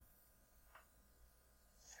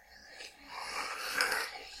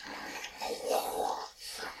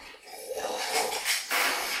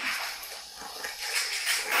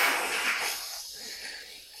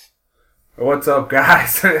What's up,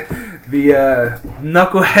 guys? The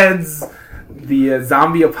Knuckleheads, the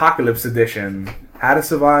Zombie Apocalypse edition. How to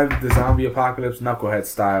survive the zombie apocalypse, Knucklehead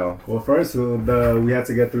style. Well, first we had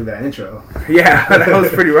to get through the intro. Yeah, that was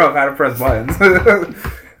pretty rough. How to press buttons. Gotta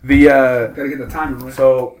get the timing right.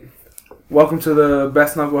 So, welcome to the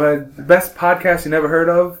best Knucklehead, best podcast you never heard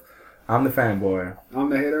of. I'm the fanboy. I'm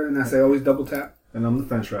the hater, and I say always double tap. And I'm the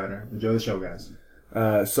fence rider. Enjoy the show, guys.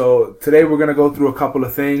 So today we're gonna go through a couple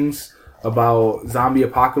of things about zombie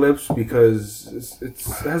apocalypse because it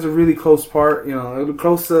has a really close part. You know,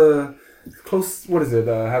 close. What is it?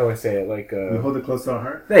 How do I say it? Like we hold it close to our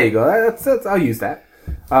heart. There you go. That's I'll use that.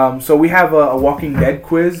 So we have a Walking Dead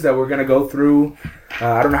quiz that we're gonna go through.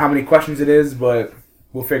 I don't know how many questions it is, but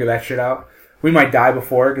we'll figure that shit out. We might die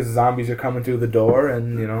before because the zombies are coming through the door,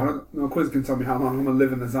 and you know. No quiz can tell me how long I'm gonna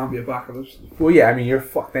live in the zombie apocalypse. Well, yeah, I mean you're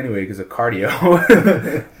fucked anyway because of cardio.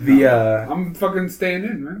 I'm fucking staying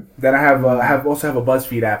in, man. Then I also have a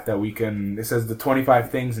BuzzFeed app that we can. It says the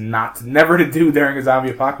 25 things never to do during a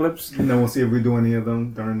zombie apocalypse. And then we'll see if we do any of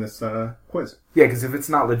them during this quiz. Yeah, because if it's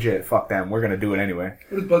not legit, fuck them. We're gonna do it anyway.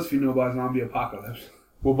 What does BuzzFeed know about zombie apocalypse?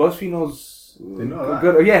 Well, BuzzFeed knows. They know that.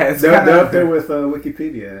 Good. Yeah, they're up there with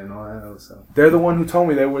Wikipedia and all that other stuff. They're the one who told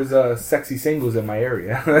me there was sexy singles in my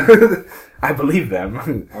area. I believe them.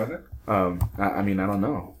 Are they? I mean, I don't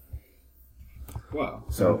know. Wow.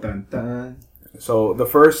 So, dun, dun. So the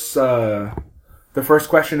first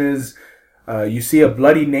question is: you see a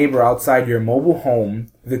bloody neighbor outside your mobile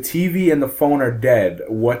home. The TV and the phone are dead.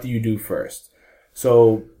 What do you do first?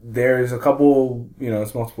 So there's a couple.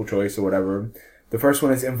 It's multiple choice or whatever. The first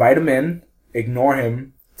one is invite him in. Ignore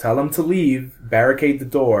him, tell him to leave, barricade the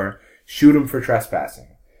door, shoot him for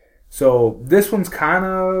trespassing. So this one's kind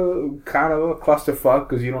of a clusterfuck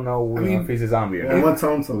because you don't know if he's a zombie or not. And what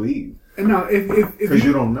tell him to leave? And now, if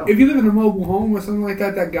you don't know, if you live in a mobile home or something like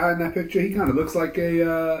that, that guy in that picture, he kind of looks like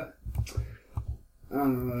a. I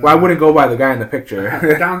don't know. Well, I wouldn't go by the guy in the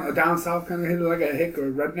picture. down south kind of hit like a hick or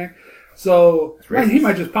a redneck. So he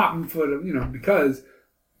might just pop him for because.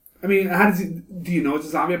 I mean, do you know it's a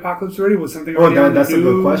zombie apocalypse already? Was something already on the news? That's a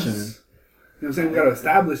good question. You know what I'm saying? We've got to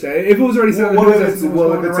establish that. If it was already said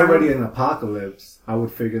if it's already an apocalypse, I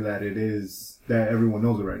would figure that it is, that everyone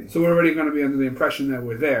knows already. So we're already going to be under the impression that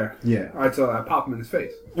we're there. Yeah. All right, so I pop him in his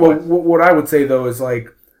face. Well, what I would say, though, is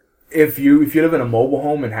like, if you live in a mobile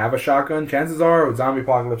home and have a shotgun, chances are, zombie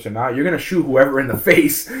apocalypse or not, you're going to shoot whoever in the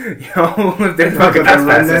face, if they're fucking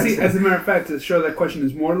trespassing. As a matter of fact, to show that question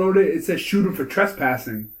is more loaded, it says shoot him for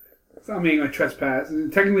trespassing. It's not being a trespass.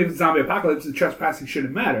 Technically, if it's zombie apocalypse, the trespassing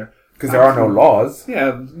shouldn't matter. Because there are no laws.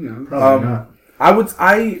 Yeah, Probably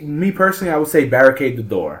not. Me personally, I would say barricade the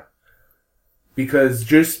door.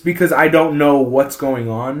 Because I don't know what's going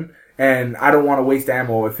on, and I don't want to waste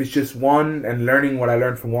ammo. If it's just one, and learning what I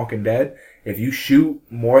learned from Walking Dead, if you shoot,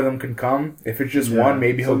 more of them can come. If it's just one,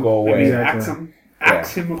 maybe he'll go away. Maybe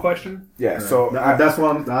ask him a question. Yeah, so that's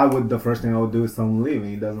what the first thing I would do is tell him to leave.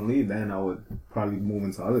 And he doesn't leave, then I would probably move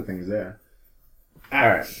into other things there. All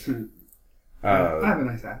right. I have a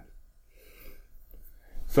nice hat.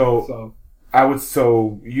 So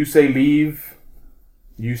you say leave,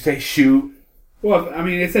 you say shoot. Well, I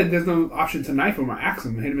mean, it said there's no option to knife him or axe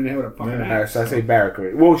him and hit him in the head with a fucking axe. Alright, so I say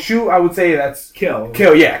barricade. Well, shoot, I would say that's kill.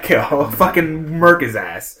 Yeah, kill. Fucking murk his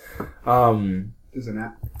ass. There's an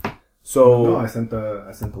app. So no, I sent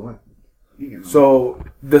the link. So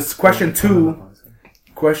this question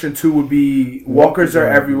two would be walkers are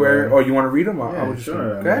everywhere. Oh, you want to read them? Yeah,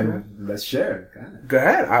 sure. Go ahead. Let's share. Go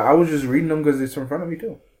ahead. I was just reading them because it's in front of me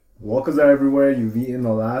too. Walkers are everywhere. You've eaten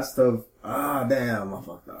the last of. Damn, I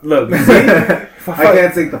fucked up. Look, see? I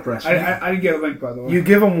can't take the pressure. I didn't get a link, by the way. You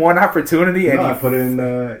give them one opportunity and I put it in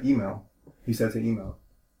the email. He said to email.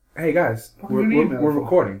 Hey guys, we're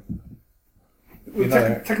recording. With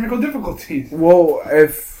technical difficulties. Well,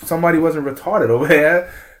 if somebody wasn't retarded over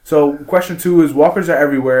there. So, question 2 is, walkers are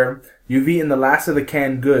everywhere. You've eaten the last of the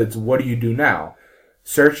canned goods. What do you do now?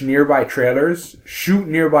 Search nearby trailers. Shoot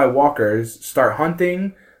nearby walkers. Start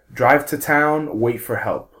hunting. Drive to town. Wait for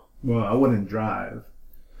help. Well, I wouldn't drive.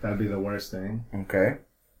 That'd be the worst thing. Okay.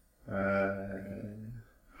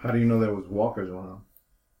 How do you know there was walkers around?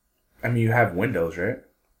 I mean, you have windows, right?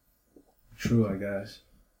 True,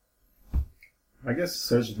 I guess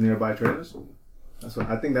search nearby trailers.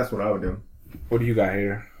 I think that's what I would do. What do you got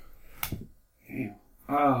here?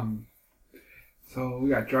 Damn. So we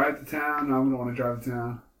got drive to town. No, we don't want to drive to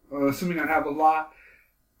town. Assuming I'd have a lot,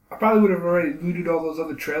 I probably would have already looted all those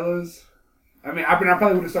other trailers. I mean, I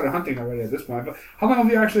probably would have started hunting already at this point. But how long have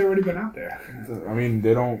you actually already been out there? I mean,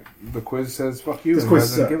 they don't. The quiz says "fuck you." This quiz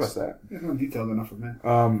doesn't give us that. It's not detailed enough for me.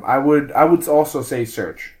 I would also say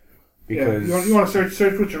search. Because you want to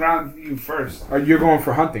search what's around you first. you're going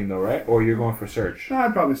for hunting though, right? Or you're going for search? No,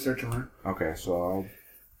 I'd probably search around. Okay, so I'll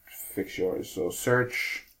fix yours. So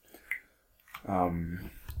search.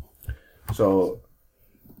 So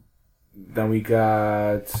then we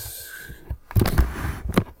got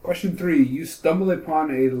Question 3. You stumble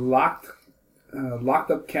upon a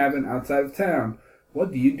locked up cabin outside of town.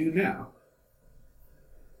 What do you do now?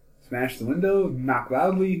 Smash the window, knock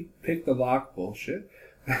loudly, pick the lock. Bullshit.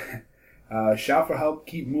 Shout for help,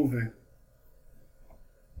 keep moving.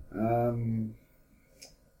 I don't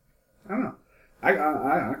know. I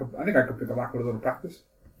think I could pick a lock with a little practice.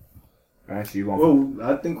 Alright, so you going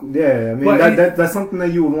Well, I think, yeah, I mean, But that's something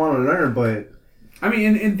that you would want to learn, but... I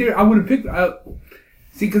mean, in theory, I wouldn't pick...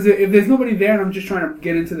 see, because if there's nobody there and I'm just trying to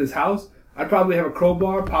get into this house, I'd probably have a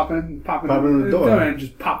crowbar, pop in the door, and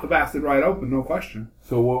just pop the bastard right open, no question.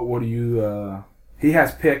 So what do you? He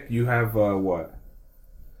has picked. You have what?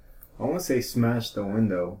 I want to say smash the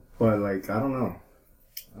window, but like I don't know,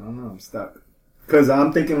 I'm stuck. Cause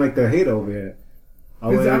I'm thinking like the hate over here. I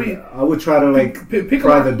would try to like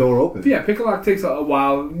pry the door open. Yeah, pick a lock takes a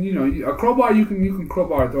while. You know, a crowbar you can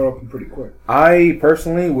crowbar a door open pretty quick. I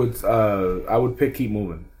personally would I would pick keep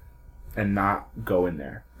moving, and not go in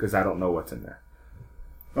there because I don't know what's in there.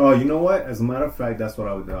 Oh, you know what? As a matter of fact, that's what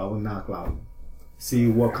I would do. I would knock loud, see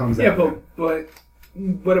what comes out. Yeah, but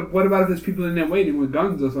what about if there's people in there waiting with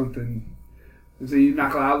guns or something? So you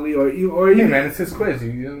knock loudly, or Hey man, it's his quiz.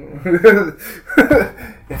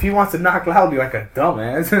 If he wants to knock loudly like a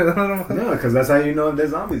dumbass, no, because that's how you know if there's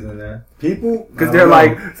zombies in there. People, because they're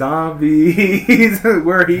like zombies.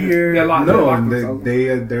 We're here.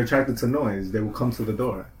 They're attracted to noise. They will come to the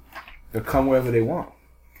door. They'll come wherever they want.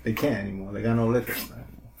 They can't anymore. They got no liquor.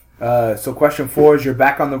 So question 4 is you're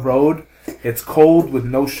back on the road. It's cold with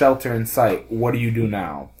no shelter in sight. What do you do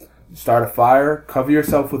now? Start a fire, cover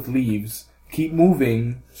yourself with leaves, keep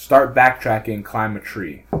moving, start backtracking, climb a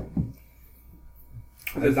tree.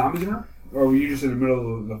 Are there zombies around? Or were you just in the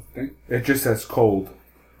middle of the thing? It just says cold.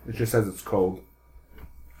 It just says it's cold.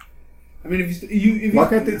 I mean, if you why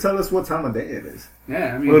can't they tell us what time of day it is?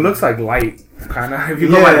 Yeah, I mean, Well, it looks like light, kind of. If you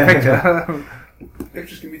go by the picture.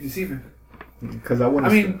 Pictures can be deceiving. Because I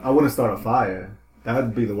wouldn't start a fire. That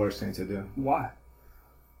would be the worst thing to do. Why?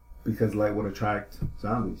 Because light would attract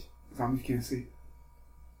zombies. Zombies can't see.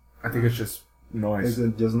 I think it's just noise. Is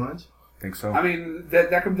it just noise? I think so. I mean,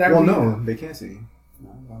 that could. Well, no, they can't see.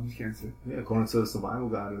 No, zombies can't see. Yeah, according to the survival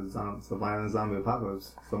guide, surviving the zombie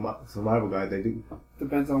apocalypse, survival guide, they do.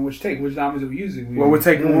 Depends on which zombies are we using.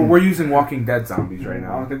 We're using Walking Dead zombies right I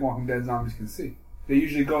now. don't think Walking Dead zombies can see. They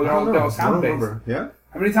usually go. They're all sound based. Yeah.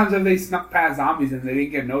 How many times have they snuck past zombies and they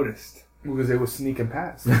didn't get noticed? Because they were sneaking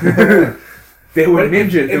past. They were doing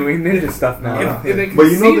ninja stuff now. If they can But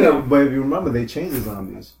you see know, them, but if you remember, they changed the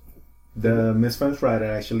zombies. The Miss Fence Rider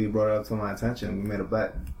actually brought it up to my attention. We made a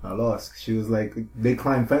bet. I lost. She was like, they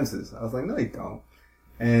climb fences. I was like, no, they don't.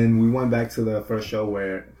 And we went back to the first show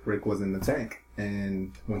where Rick was in the tank.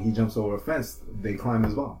 And when he jumps over a fence, they climb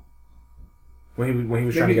as well. When he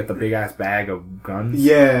was trying to get the big ass bag of guns.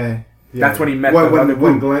 Yeah. That's when he met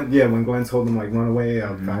when Glenn told him like run away,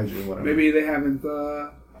 I'll guide you, whatever. maybe they haven't.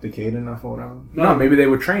 Decayed enough or whatever. No, maybe they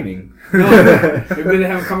were training. No, maybe they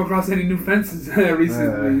haven't come across any new fences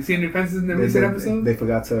recently. You seen new fences in the recent episode? They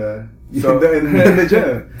forgot to. So, in the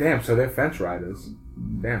jail. Damn, so they're fence riders.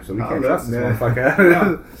 Damn, so we can't trust this motherfucker.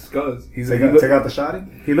 No, Scuzz. Take out the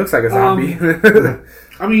shotty? He looks like a zombie.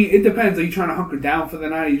 I mean, it depends. Are you trying to hunker down for the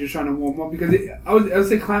night? Or are you just trying to warm up? Because I would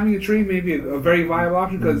say climbing a tree may be a very viable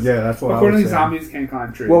option. Because that's what according to zombies can't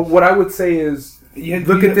climb trees. Well, what I would say is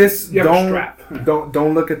look at this.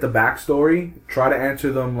 Don't look at the backstory. Try to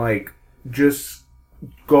answer them like just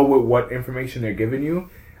go with what information they're giving you.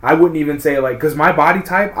 I wouldn't even say like because my body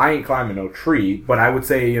type, I ain't climbing no tree. But I would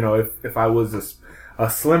say if I was a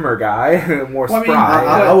slimmer guy, more spry.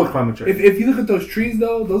 I would climb a tree. If you look at those trees,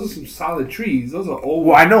 though, those are some solid trees. Those are old.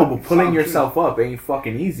 Well, I know, but pulling yourself up ain't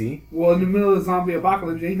fucking easy. Well, in the middle of the zombie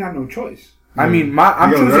apocalypse, you ain't got no choice. I mean,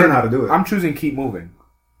 I'm choosing learn how to do it. I'm choosing keep moving.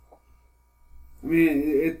 I mean,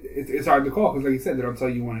 it's hard to call because, like you said, they don't tell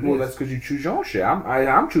you when it is. Well, that's because you choose your own shit.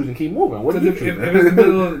 I'm choosing keep moving. What do you choose? If it's the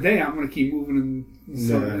middle of the day, I'm going to keep moving and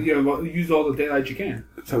use all the daylight you can.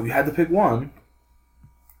 So you had to pick one.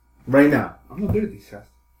 Right now. I'm not good at these tests.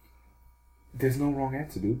 There's no wrong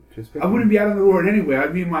answer, dude. Just pick I wouldn't be out on the road anyway.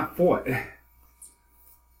 I'd be in my fort. All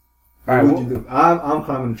right, what would you do? I'm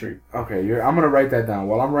climbing a tree. Okay, I'm gonna write that down.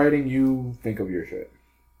 While I'm writing, you think of your shit.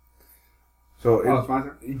 So it's my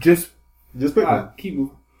turn. Just pick one. Keep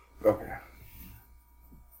moving. Okay.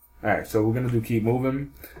 All right, so we're gonna do keep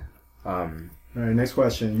moving. All right, next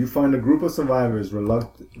question. You find a group of survivors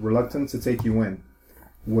reluctant to take you in.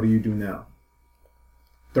 What do you do now?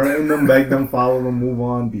 Threaten them, beg them, follow them, move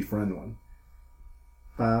on, befriend one.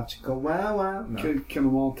 Wow, wow. No. Kill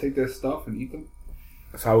them all, take their stuff, and eat them.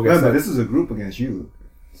 That's how we No, get but this is a group against you.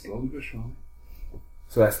 Slowly but surely.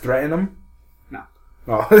 So that's threaten them? No.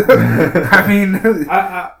 Oh. I mean...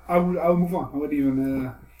 I would move on. I wouldn't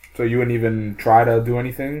even... So you wouldn't even try to do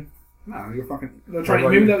anything? No, you're fucking... They'll What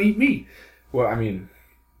about maybe you? they'll eat me. Well, I mean...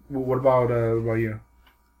 What about you?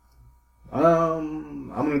 I'm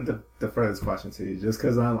gonna defer this question to you just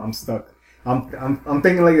because I'm stuck. I'm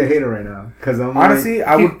thinking like the hater right now because I'm Honestly, like,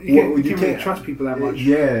 I would... You can't really trust people that much.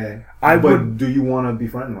 Yeah, But would. Do you want to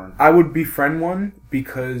befriend one? I would befriend one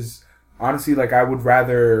because, honestly, like, I would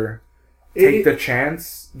rather take the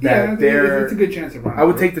chance that they're... It's a good chance of running. I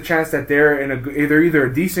would take the chance that they're in either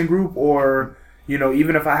a decent group or, you know,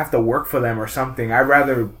 even if I have to work for them or something, I'd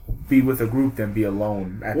rather be with a group than be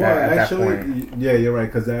alone at that point. Yeah, you're right.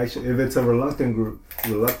 Because actually, if it's a reluctant group,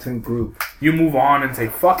 you move on and say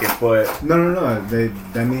fuck it. But no.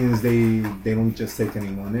 That means they don't just take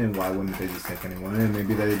anyone in. Why wouldn't they just take anyone in?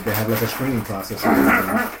 Maybe they have like a screening process.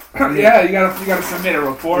 Yeah, you gotta submit a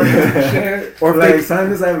report. And shit. Or like sign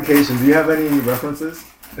this application. Do you have any references?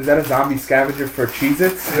 Is that a zombie scavenger for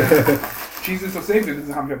Cheez-Its? Jesus will save you. This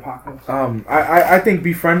is zombie apocalypse. I think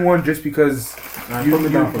befriend one just because you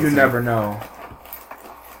never know.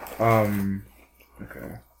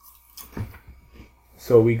 Okay.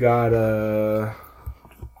 So we got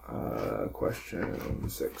question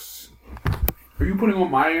 6. Are you putting all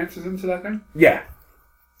my answers into that thing? Yeah.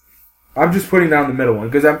 I'm just putting down the middle one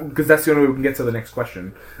because that's the only way we can get to the next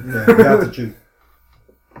question. Yeah, you have to choose.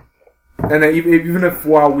 And then even if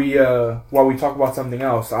while we talk about something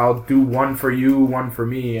else, I'll do one for you, one for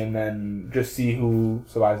me, and then just see who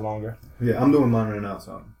survives longer. Yeah, I'm doing mine right now,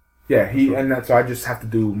 so. Yeah, so I just have to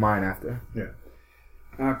do mine after.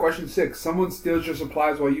 Yeah. Question 6. Someone steals your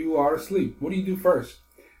supplies while you are asleep. What do you do first?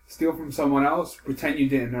 Steal from someone else? Pretend you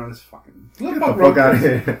didn't notice? Fucking. Get the fuck out of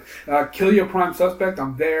here. Kill your prime suspect.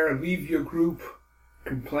 I'm there. Leave your group.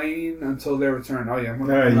 Complain until their return. Oh yeah,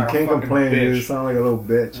 You can't complain. Bitch. You sound like a little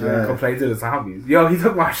bitch. Yeah. Complain to the zombies. Yo, he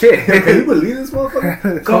took my shit. Can you believe this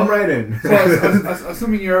motherfucker? Come right in. So,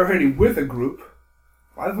 assuming you're already with a group,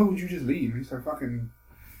 why the fuck would you just leave? You start fucking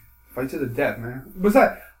fight to the death, man.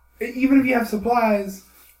 Besides, even if you have supplies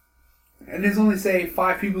and there's only say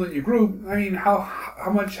 5 people in your group, I mean, how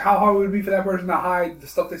hard would it be for that person to hide the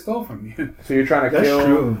stuff they stole from you? So you're trying to That's kill?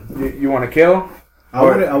 True. You want to kill?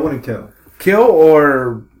 I wouldn't kill. Kill,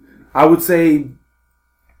 or I would say,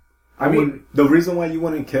 I mean, the reason why you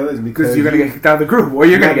wouldn't kill is because you're gonna get kicked out of the group, or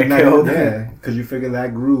you're gonna get killed. Yeah, because you figure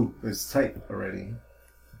that group is tight already.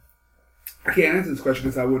 I can't answer this question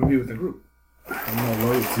because I wouldn't be with the group. I'm not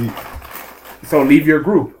loyalty. So leave your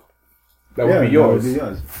group. That would be yours. That would be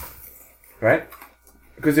yours. Right?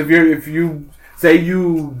 Because if you say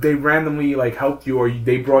they randomly like helped you or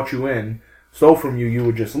they brought you in, stole from you, you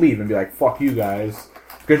would just leave and be like, "Fuck you guys,"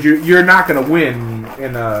 because you're not gonna win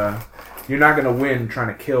you're not gonna win trying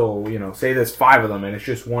to kill. You know, say there's 5 of them and it's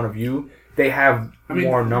just one of you. They have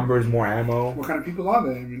more numbers, more ammo. What kind of people are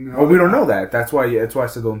they? I mean, we don't know that. That's why I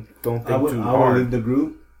said don't think too hard. I will leave the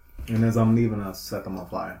group, and as I'm leaving, I'll set them on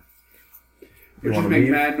fire. Or just make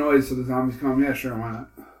mad noise so the zombies come. Yeah, sure, why not?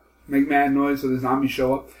 Make mad noise so the zombies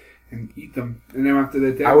show up and eat them, and then after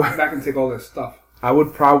they're dead, come back and take all their stuff. I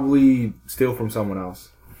would probably steal from someone else.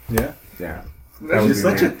 Yeah? Yeah. You're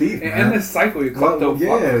such a thief, man. And this cycle, you klepto.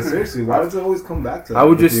 Yeah, seriously. Why does it always come back to that? I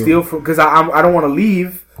would just steal from... Because I don't want to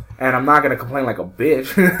leave, and I'm not going to complain like a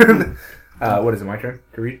bitch. What is it, my turn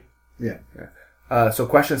to read? Yeah. So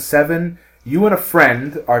question 7. You and a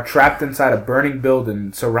friend are trapped inside a burning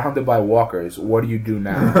building surrounded by walkers. What do you do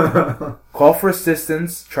now? Call for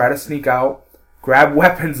assistance. Try to sneak out. Grab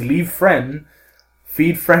weapons. Leave friend.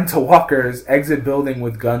 Feed friend to walkers. Exit building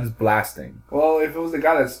with guns blasting. Well, if it was the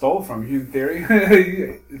guy that stole from you, in theory.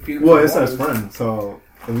 Well, it's his friend, so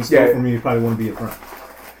if he stole from you, he probably wouldn't be a friend.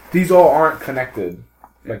 These all aren't connected,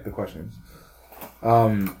 like the questions.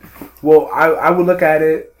 Well, I would look at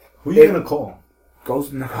it. Who are you going to call?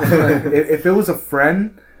 If it was a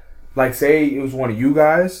friend, like say it was one of you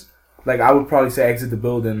guys, like I would probably say exit the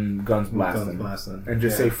building, guns blasting. And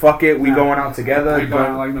just say fuck it, we going out together. You going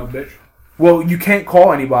out like no bitch. Well, you can't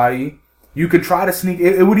call anybody. You could try to sneak.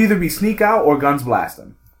 It would either be sneak out or guns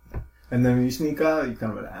blasting. And then when you sneak out, you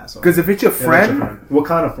kind of an asshole. Because if it's your friend, what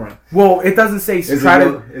kind of friend? Well, it doesn't say Is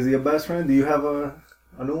he your best friend? Do you have a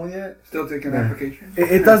new one yet? Still taking application.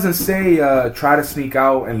 It doesn't say try to sneak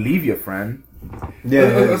out and leave your friend. Yeah,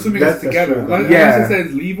 assuming it's together. Unless it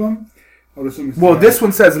says leave them. I would assume it's Well, together. this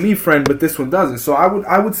one says leave friend, but this one doesn't. So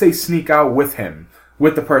I would say sneak out with him,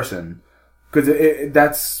 with the person, because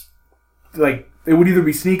that's like it would either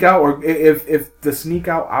be sneak out or if the sneak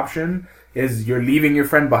out option is you're leaving your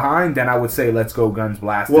friend behind, then I would say let's go guns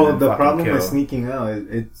blasting. Well, and the fucking problem kill. with sneaking out,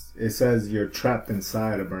 it says you're trapped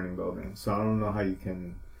inside a burning building. So I don't know how you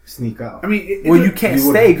can sneak out. I mean, you can't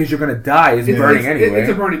stay because you're gonna die. It's burning anyway. It's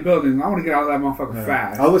a burning building. I want to get out of that motherfucker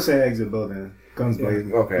fast. I would say exit building, guns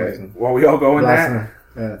blazing. Okay. blazing. Well, we all go in that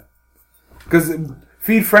Blasting. Yeah. because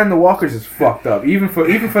feed friend the walkers is fucked up. Even for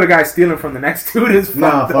the guy stealing from the next dude is fucked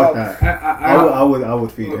Nah, up. fuck that. I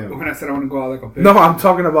would feed him. When I said I want to go out like a bitch. No, I'm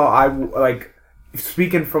talking about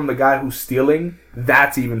speaking from the guy who's stealing.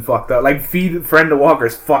 That's even fucked up. Like feed friend the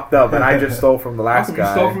walker's fucked up, and I just stole from the last guy.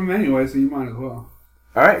 You stole from him anyway, so you might as well.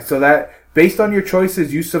 All right, so that based on your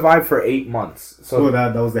choices, you survived for 8 months. So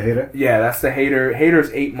that was the hater. yeah, that's the hater. Hater's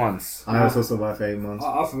 8 months. I also survived for 8 months.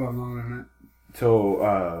 I'll survive longer than that.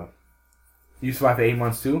 So you survived for 8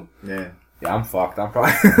 months too. Yeah. Yeah, I'm fucked. I'm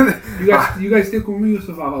probably. You guys stick with me, you'll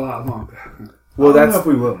survive a lot longer. Well, I don't know that's if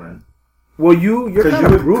we will, man. well. You're 'Cause kind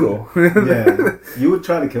you of brutal. Yeah, you would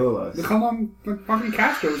try to kill us. Look how long fucking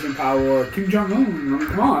Castro was in power, or Kim Jong Un. I mean,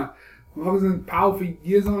 come on. I was in power for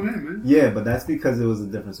years on end, man. Yeah, but that's because it was a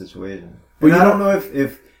different situation. But And you I don't- don't know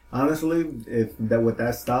if honestly, if that with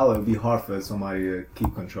that style, it would be hard for somebody to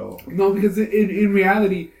keep control. No, because in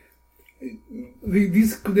reality, I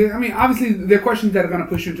mean, obviously, they're questions that are going to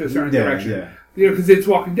push you into a certain direction. Yeah. You know, because it's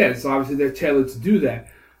Walking Dead, so obviously they're tailored to do that.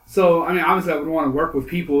 So, I mean, obviously I would want to work with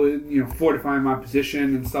people, you know, fortifying my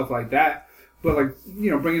position and stuff like that. But, like,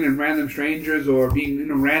 you know, bringing in random strangers or being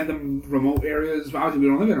in a random remote areas. Obviously, we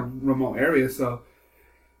don't live in a remote area, so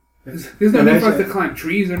there's no need for us to climb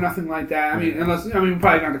trees or nothing like that. I mean, we're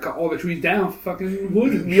probably going to cut all the trees down for fucking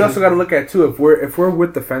wood and You also got to look at too if we're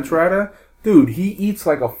with the fence rider, dude. He eats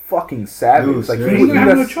like a fucking savage. Dude, like seriously. He's would going to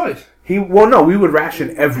have no eat us- choice. we would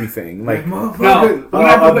ration everything. Like No, we're going to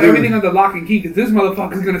have to put dude. everything under lock and key because this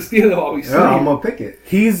motherfucker's going to steal it while we sleep. Yeah, I'm gonna pick it.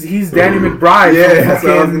 he's Danny McBride. Yeah, from that's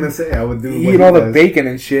what I was fucking gonna say. I would do. what eating he all the does. bacon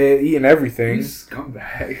and shit, eating everything. You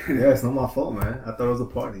scumbag. Yeah, it's not my fault, man. I thought it was a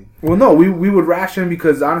party. Well, no, we would ration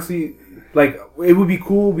because honestly, like it would be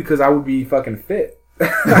cool because I would be fucking fit.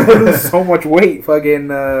 I would lose so much weight, fucking.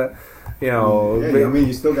 You know, Yeah, I mean,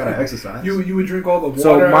 you still gotta exercise. You would drink all the water.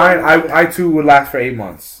 so mine, I too would last for 8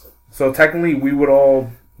 months. So technically, we would all,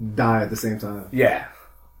 die at the same time. yeah,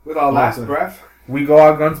 with our last Awesome. breath. we go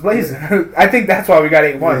out guns blazing. I think that's why we got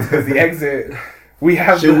 8 months because the exit, we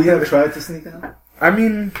have. Should we have tried to sneak out? I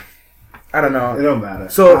mean, I don't It know. don't matter.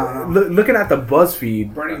 So I don't know. looking at the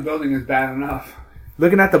BuzzFeed, Burning building is bad enough.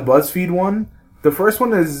 looking at the BuzzFeed one, the first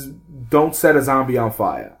one is don't set a zombie on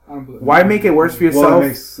fire. I don't believe Why make it worse for yourself Well, it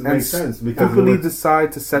makes and sense because stupidly it would-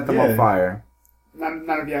 decide to set them on Yeah. fire?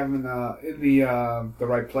 Not if you have them in the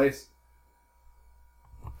right place.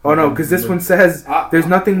 Oh no, because this one says Ah. there's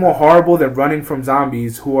nothing more horrible than running from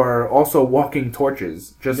zombies who are also walking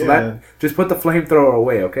torches. Just put the flamethrower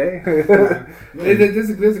away, okay? There's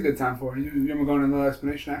a good time for it. You ever go into another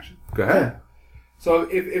explanation action? Go ahead. So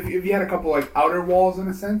if you had a couple like outer walls in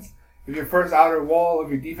a sense, if your first outer wall of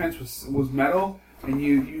your defense was metal and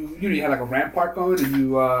you had like a rampart going and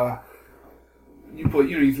you put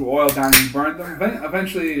you threw oil down and you burned them,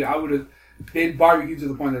 eventually they'd barbecue to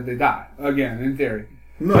the point that they die again in theory.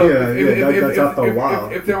 No, So that's after a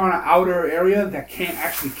while. If they're on an outer area that can't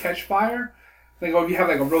actually catch fire, like or if you have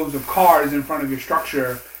like a rows of cars in front of your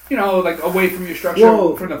structure, like away from your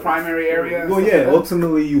structure, from the primary area. Well, yeah.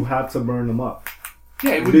 Ultimately, you have to burn them up.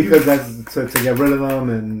 Yeah, Because that's to get rid of them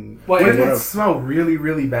and. Well, Wouldn't whatever. it smell really,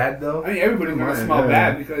 really bad though? I mean, everybody's gonna Yeah. smell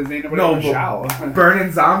bad because they nobody No, no, shower.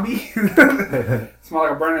 burning zombie? Smell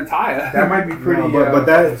like a burning tire. That might be pretty. No,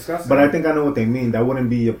 disgusting. but I think I know what they mean. That wouldn't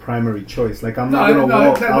be your primary choice. Like I'm No, not gonna no,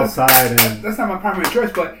 walk that- outside and. That's not my primary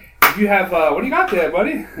choice, but if you have, what do you got there,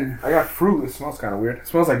 buddy? I got fruit. It smells kind of weird. It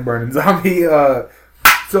smells like burning zombie.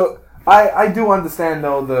 So I do understand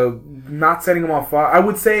though the not setting them on fire. I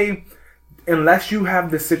would say unless you have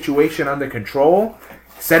the situation under control,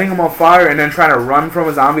 setting them on fire and then trying to run from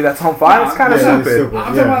a zombie that's on fire, it's kind of Yeah, it's stupid. stupid. I'm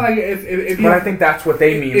talking about like if you. But I think that's what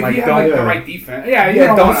they mean. if Like you have don't like the right defense, yeah, you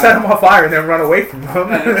don't wanna- set them on fire and then run away from them.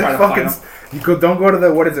 Yeah, don't try to Fucking, fight don't go to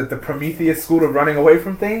the Prometheus school of running away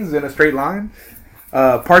from things in a straight line.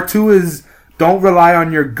 Part 2 is don't rely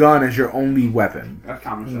on your gun as your only weapon. That's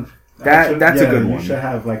common sense. That's a good You one. should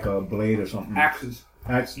have like a blade or something. Axes.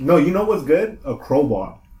 No, you know what's good? A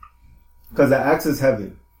crowbar. Because the axe is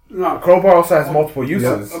heavy. No, Crowbar also has multiple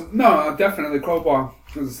uses. no, definitely crowbar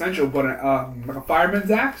is essential, but like a fireman's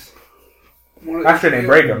axe. Actually, they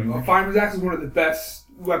break 'em. A fireman's axe is one of the best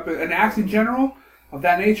weapons. An axe in general, of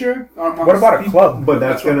that nature. Or What about a club? But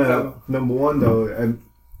that's what I'm gonna talking number one though, and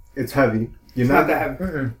it's heavy. You're It's not not that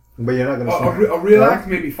heavy. but you're not gonna. A real axe,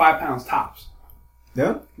 maybe 5 pounds tops.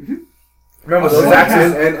 Yeah. Remember A those sword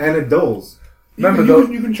axes? And it dulls. Remember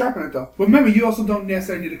You can sharpen it though. But remember, you also don't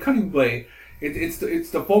necessarily need a cutting blade. It's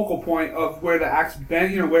the focal point of where the axe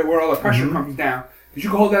bends. You know where all the pressure comes down. Because you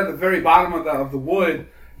can hold that at the very bottom of the wood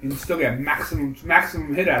and still get maximum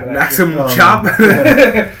hit out of that. Maximum Oh, chop.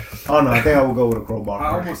 Oh no, I think I would go with a crowbar.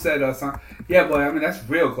 I almost said son. Yeah, but I mean that's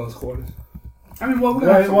real close quarters. I mean, well, we're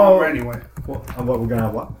gonna Right, have some well- armor anyway. What we're gonna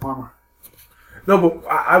have? What? Armor. No,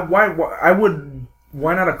 but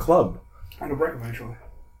why not a club? It'll break eventually.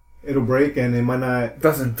 It'll break and it might not.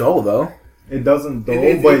 Doesn't dull though. It doesn't dull,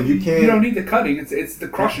 It- but you can't. You don't need the cutting. It's the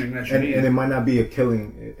crushing that you need. and it might not be a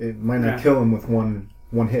killing. It might not Yeah. kill him with one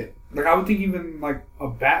hit. Like I would think even like a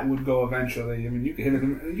bat would go eventually. I mean, you could hit it.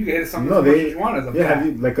 You could hit it something No, as much they. as you want as a Yeah, bat. have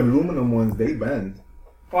you like aluminum ones? They bend.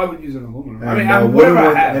 Well, I would use an aluminum. And, I mean, wooden whatever I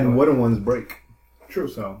ones, have. and but- wooden ones break. True.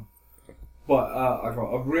 So But like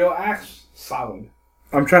a real axe, solid.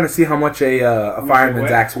 I'm trying to see how much a much fireman's it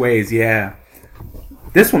weighs? axe weighs. Yeah,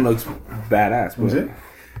 this one looks badass. was But it?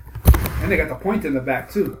 And they got the point in the back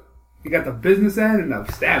too. You got the business end and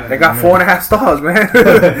the stabbing. they got 4.5 stars,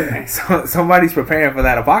 man. So, somebody's preparing for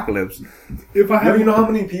that apocalypse. If I had, You know how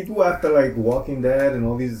many people after like Walking Dead and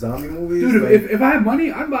all these zombie movies? dude, like, if I had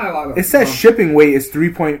money, I'd buy a lot of. It says shipping weight is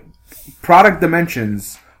product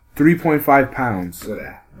dimensions 3.5 pounds. Look at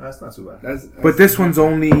that. that's not too bad. That's But this one's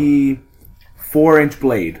only 4-inch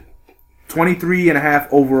blade, 23.5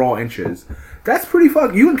 overall inches. That's pretty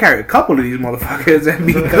fuck. You can carry a couple of these motherfuckers and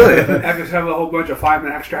be good. I just have a whole bunch of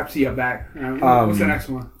 5-minute straps to your back. What's the next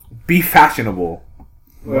one? Be fashionable.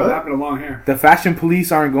 Well, What? happened to long hair. The fashion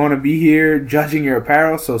police aren't going to be here judging your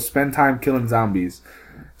apparel, so spend time killing zombies.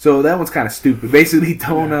 So that one's kind of stupid. Basically,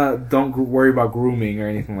 don't worry about grooming or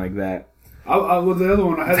anything like that. Well, the other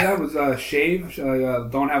one I had that was shave.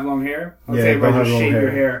 Don't have long hair. I'll Yeah, say don't right, have just long shave hair.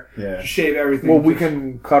 your hair. Yeah. Just shave everything. Well, we Just-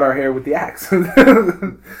 can cut our hair with the axe.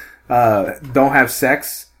 Don't have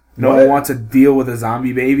sex. No What? one wants to deal with a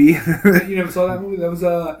zombie baby. You never saw that movie? That was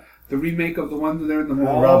the remake of the one that they're in the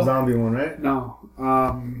mall. Rob Zombie one, right? No,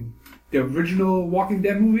 the original Walking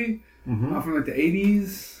Dead movie from like the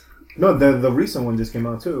 80s. No, the recent one just came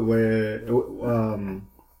out too, where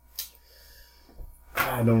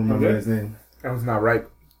I don't remember Okay. his name. That was not right.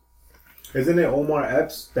 Isn't it Omar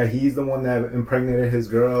Epps that he's the one that impregnated his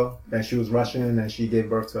girl, that she was Russian and she gave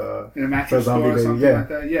birth to In a For mattress zombie store or baby, something yeah. like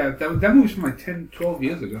that. Yeah, that movie's from like 10, 12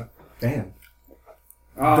 years ago. Damn.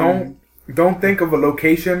 Don't think of a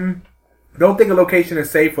location. Don't think a location is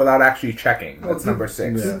safe without actually checking. That's number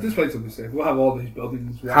 6. Yeah. This place will be safe. We'll have all these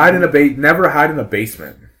buildings. Never hide in a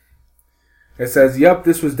basement. It says, "Yep,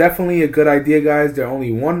 this was definitely a good idea, guys. There's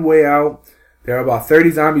only one way out. There are about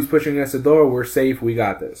 30 zombies pushing against the door. We're safe. We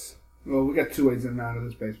got this." Well, we got 2 ways in and out of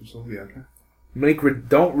this basement, so we'll be okay.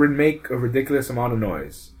 Don't make a ridiculous amount of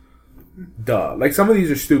noise. Duh. Like, some of these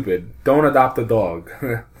are stupid. Don't adopt a dog.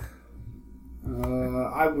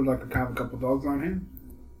 I would like to have a couple dogs on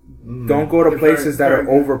here. Don't go to They're places very- that are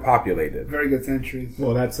very good. overpopulated. Very good centuries.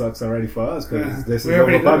 Well, that sucks already for us because Yeah. this is We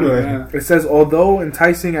already live in it, overpopulated. yeah. It says, although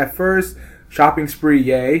enticing at first, shopping spree,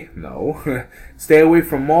 yay. No. Stay away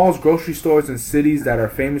from malls, grocery stores, and cities that are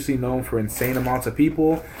famously known for insane amounts of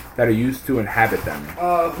people that are used to inhabit them.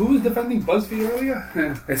 Who was defending BuzzFeed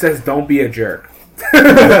earlier? It says, don't be a jerk.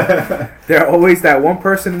 There are always that one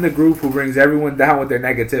person in the group who brings everyone down with their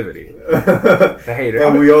negativity. The hater.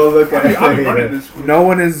 And we all look at I'll be running it. this. No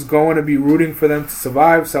one is going to be rooting for them to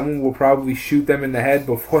survive. Someone will probably shoot them in the head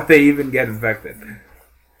before they even get infected.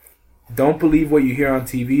 Don't believe what you hear on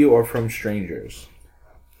TV or from strangers.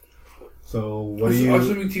 So what do you?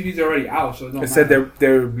 Assuming TV's already out, so it don't It said matter.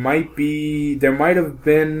 there might have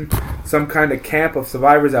been some kind of camp of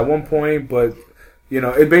survivors at one point, but you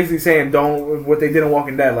know, it basically saying don't what they did in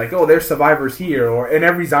Walking Dead, like, oh, there's survivors here, or in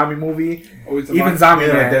every zombie movie, Always even zombie.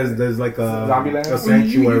 Zombieland. Yeah, there's like a Zombieland? a You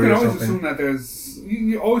sanctuary can or always something. assume that there's.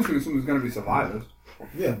 You always can assume there's going to be survivors.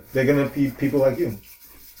 Yeah, they're gonna be people like you.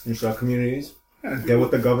 You start communities. Yeah, Get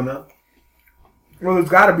with the governor. Well, there's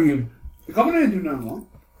got to be. the governor didn't do nothing wrong.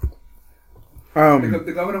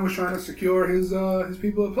 The governor was trying to secure his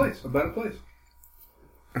people a better place.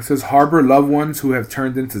 It says harbor loved ones who have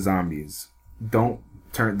turned into zombies. Don't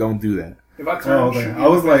do that. If I turn, Oh, okay. I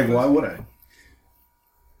was like, why would I?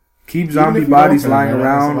 Keep Even zombie if you bodies don't, lying man,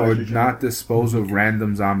 around, or somebody should not dispose of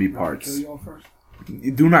random zombie parts. Kill you all first.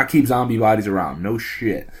 Do not keep zombie bodies around. No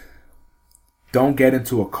shit. Don't get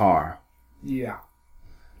into a car. Yeah.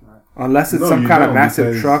 Unless it's No, some you kind of don't, massive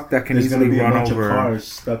because truck that can there's easily gonna be run a bunch over. of cars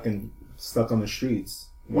stuck on the streets.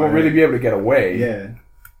 won't really be able to get away. Yeah.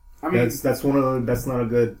 I mean, That's not a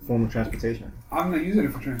good form of transportation. I'm not using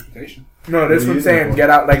it for transportation. No, this What are you one's saying using it for? get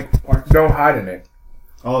out, like, don't hide in it.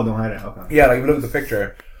 Oh, don't hide it. Okay. Yeah, like, if you look at the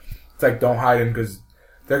picture, it's like, don't hide in, because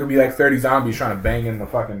there could be, like, 30 zombies trying to bang in the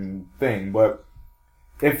fucking thing, but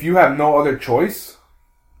if you have no other choice...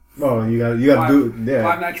 Oh, you got to do... Yeah.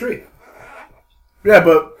 Climb that tree. Yeah,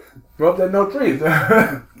 but, well, there's no trees.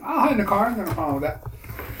 I'll hide in the car. I'm going to follow that.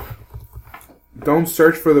 Don't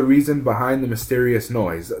search for the reason behind the mysterious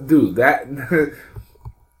noise. Dude, that...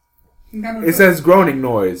 It says groaning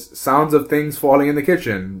noise. Sounds of things falling in the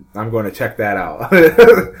kitchen. I'm going to check that out.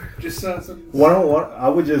 Just some... What? I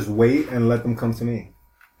would just wait and let them come to me.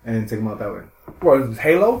 And take them out that way. What, is this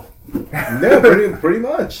Halo? Yeah, pretty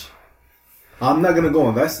much. I'm not going to go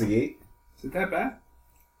investigate. Is it that bad?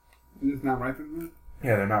 Is it not ripe enough?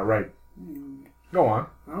 Yeah, they're not ripe. Go on.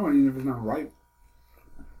 I don't want to eat if it's not ripe.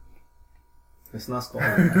 It's not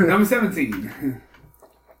scalding. Number 17.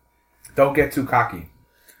 Don't get too cocky.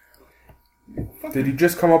 Did you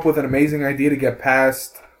just come up with an amazing idea to get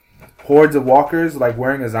past hordes of walkers, like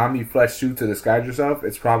wearing a zombie flesh suit to disguise yourself?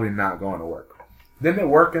 It's probably not going to work. Didn't it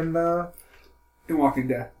work in the... In Walking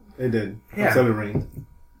Dead. It did. Yeah. Until it rained.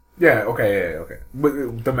 Yeah, okay.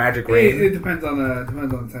 But the magic rain. It depends on the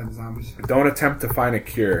type of zombies. Don't attempt to find a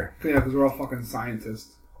cure. Yeah, because we're all fucking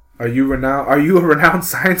scientists. Are you a renowned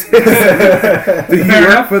scientist? Do you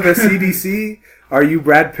work for the CDC? Are you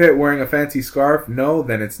Brad Pitt wearing a fancy scarf? No,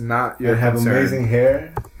 then it's not your You have concern. amazing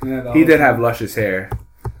hair. Yeah, He did have luscious hair.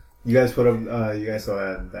 You guys put up. You guys saw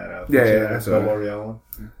that. Yeah, I saw that. L'Oreal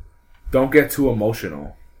one. Don't get too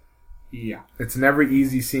emotional. Yeah. It's never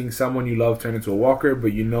easy seeing someone you love turn into a walker,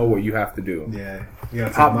 but you know what you have to do. Yeah, you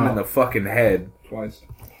gotta Pop take him them in out. the fucking head. Twice.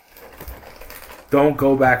 Don't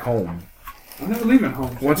go back home. I'm never leaving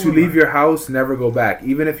home. So Once you leave your house, never go back.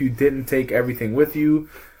 Even if you didn't take everything with you,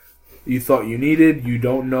 you thought you needed, you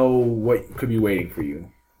don't know what could be waiting for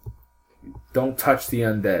you. Don't touch the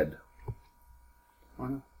undead. Why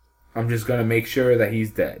not? I'm just gonna make sure that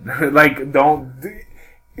he's dead. Like, don't...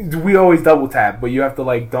 We always double tap, but you have to,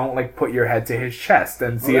 like, don't, like, put your head to his chest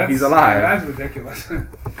and see if he's alive. That's ridiculous.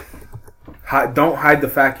 Don't hide the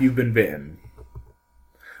fact you've been bitten.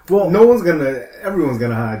 Well, Everyone's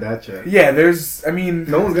gonna hide that shit. yeah, at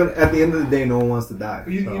the At the end of the day, no one wants to die.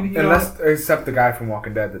 except the guy from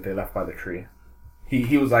Walking Dead that they left by the tree.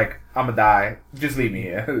 He was like, I'm gonna die, just leave me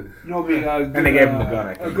here. No, good, And they gave him the gun,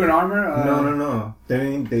 I think. A good armor? No.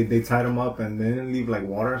 They tied him up and they didn't leave like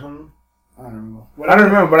water or something. I don't remember. I don't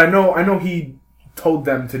remember, but I know he told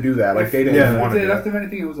them to do that. Like, they didn't want If to they do left that. him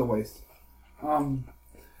anything, it was a waste.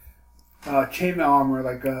 Chainmail armor,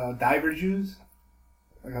 like diver shoes.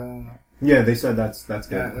 Yeah, they said that's good.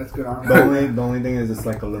 Yeah, that's good armor. The only thing is it's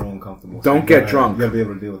like a little uncomfortable. Don't get drunk. You gotta be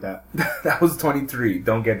able to deal with that. That was 23.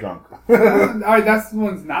 Don't get drunk. Alright, that's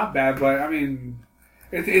one's not bad, but I mean,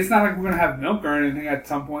 it's not like we're gonna have milk or anything at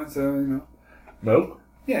some point, so you know. Nope.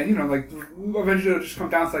 Yeah, you know, like eventually it'll just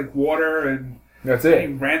come down to like water and That's it.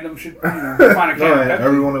 random shit. You know, find a can No, of Pepsi.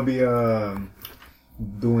 everyone will be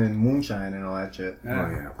doing moonshine and all that shit.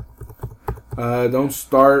 Yeah. Don't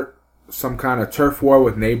start some kind of turf war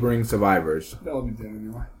with neighboring survivors. That'll be dead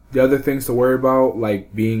anyway. The other things to worry about,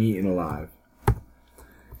 like being eaten alive.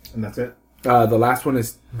 And that's it. The last one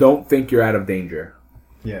is don't think you're out of danger.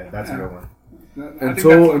 Yeah, that's a good one.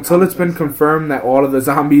 Until it's been confirmed that all of the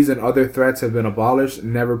zombies and other threats have been abolished,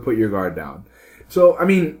 never put your guard down. So, I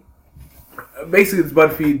mean, basically it's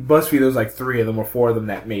BuzzFeed, there was like 3 of them or 4 of them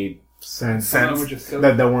that made Sense.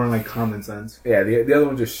 That That weren't like common sense. Yeah, the other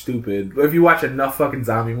ones are stupid. If you watch enough fucking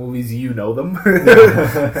zombie movies, you know them.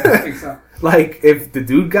 I think so. Like, if the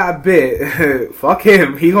dude got bit, fuck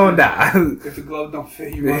him, he gonna die. If the glove don't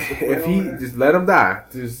fit, you must If he, just let him die.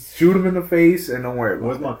 Just shoot him in the face and don't worry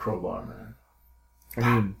Where's about my crowbar, man? it.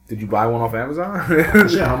 I mean, did you buy one off Amazon?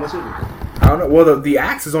 Yeah, how much is it? I don't know. Well, the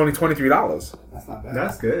axe is only $23. That's not bad.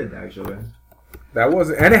 That's good, actually. That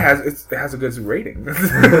wasn't, and it has a good rating.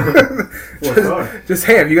 Well, just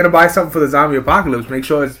hey, if you're gonna buy something for the zombie apocalypse, make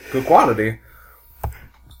sure it's good quality.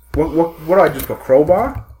 What do I just put?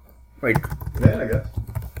 Crowbar? Like, yeah, I guess.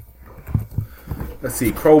 let's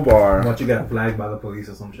see, crowbar. Once you get flagged by the police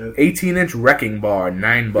or some shit. 18-inch wrecking bar,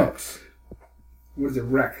 $9. What is it,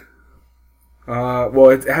 wreck? Well,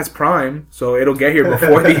 it has Prime, so it'll get here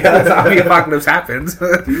before the zombie apocalypse happens.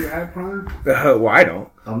 Do you have Prime? Well, I don't.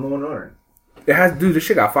 I'm the one ordering. It has, dude. This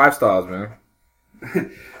shit got 5 stars,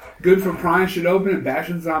 man. Good for Prime should open and bash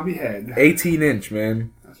in zombie head. 18-inch,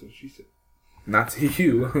 man. That's what she said. Not to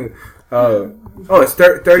you. It's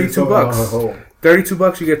 $32.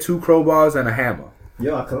 $32. You get 2 crowbars and a hammer.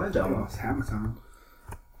 Yo, I collect Oh, y'all. it's hammer time.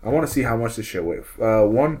 I want to see how much this shit weighs.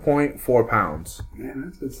 1.4 pounds. Man,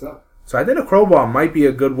 that's good stuff. So I think a crowbar might be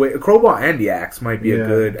a good way. A crowbar and the axe might be a Yeah.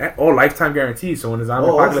 good. Oh, lifetime guarantee. So when the zombie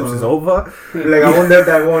Oh, apocalypse awesome. is over, Like, I wonder if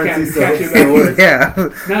that warranty Can't still, catch it still works. yeah.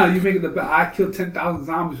 Now you making the. I killed 10,000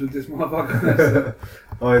 zombies with this motherfucker.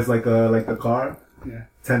 Oh, it's like a car? Yeah.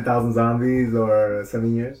 10,000 zombies or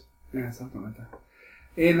 7 years? Yeah, something like that.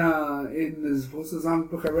 In this, what's the zombie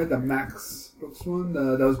book I read? The Max Brooks one.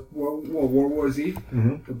 That was World War Z.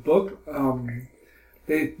 Mm-hmm. The book.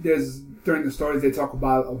 There's during the stories they talk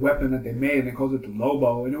about a weapon that they made and they called it the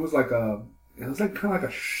Lobo, and it was like kind of like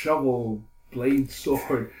a shovel blade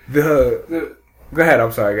sword. Go ahead.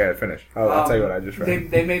 I'm sorry. I gotta finish. I'll tell you what I just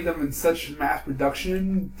read. They made them in such mass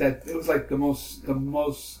production that it was like the most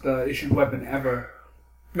issued weapon ever.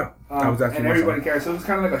 No, I was asking and everybody carried. So it was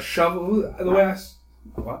kind of like a shovel. The way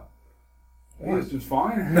what? It was just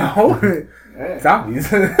fine. No, Yeah.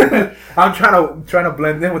 zombies. I'm trying to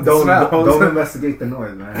blend in with the Don't smells. investigate the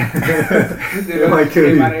noise, man. It might kill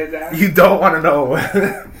came you. out of his ass. You don't want to know.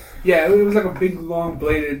 Yeah, it was like a big, long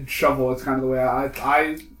bladed shovel. It's kind of the way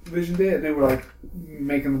I envisioned it. And they were like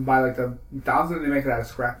making them by like the 1,000, and they make it out of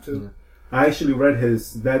scrap too. I actually read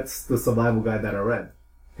his. That's the survival guide that I read.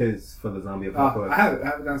 His for the zombie apocalypse. I have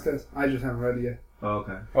it downstairs. I just haven't read it yet. Oh,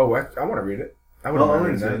 okay. Oh, I want to read it. I wouldn't mind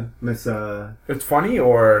reading that. Miss. It's funny,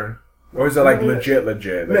 or is it like legit? No,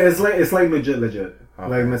 it's like legit. Okay.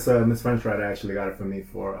 Like Miss French Fry actually got it for me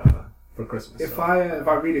for Christmas. If so.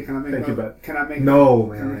 I read it, can I make Thank you, but can I make no,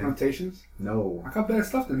 can I make man, notations? no. I got better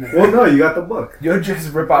stuff than that. Well, no, you got the book. You'll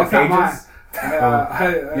just rip out It's not mine. pages.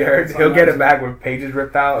 You heard? it's He'll not get mine. it back with pages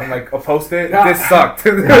ripped out and like a post-it. Yeah. This sucked.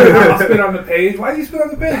 I'll spit on the page. Why did you spit on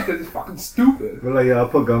the page? Because it's fucking stupid. But like, I'll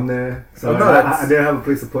put gum there. So Oh, no, I that's- didn't have a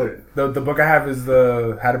place to put it. The book I have is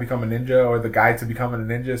the How to Become a Ninja or the Guide to Becoming a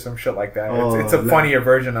Ninja, some shit like that. Oh, It's a that- funnier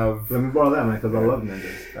version of Let me borrow that, man, because I love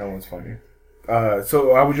ninjas. that one's funny.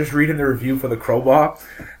 So I was just reading the review for the crowbar.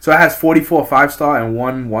 So it has 44 5-star and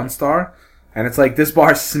 1 1-star, and it's like this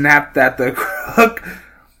bar snapped at the crook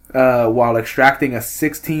while extracting a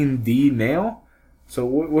 16D nail. So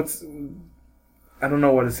what's I don't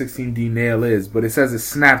know what a 16D nail is, but it says it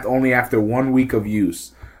snapped only after 1 week of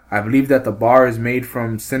use. I believe that the bar is made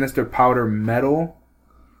from sinister powder metal.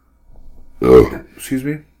 Excuse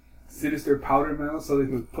me. Sinister powder metal, so they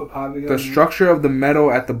could put powder together. The structure of the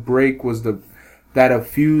metal at the break was that of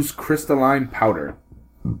fused crystalline powder.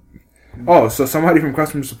 Oh, so somebody from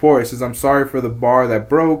customer support says, "I'm sorry for the bar that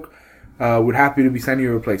broke. Would happy to be sending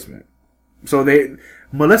you a replacement." So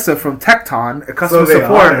Melissa from Tecton, customer So they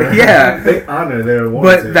support, honor, yeah. they honor their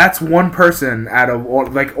warranty. But that's one person out of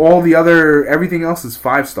all the other, everything else is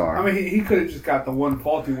 5-star. I mean, he could have just got the one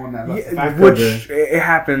faulty one that left the Yeah, factory. which it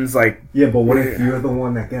happens like. yeah, but what if you're the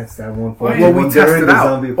one that gets that one? Well, Well, we When test during it the out.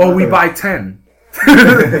 zombie Or we apocalypse? buy 10.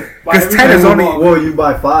 Buy Because 10 is everything. only. Well, you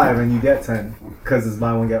buy 5 and you get 10 because it's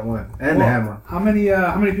buy one get one, and the Well, hammer. How many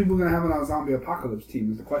people are gonna have on our zombie apocalypse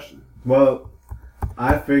team? Is the question. Well,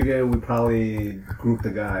 I figure we probably group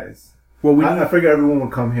the guys. Well, we I figure everyone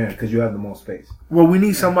would come here because you have the most space. Well, we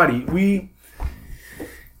need somebody. We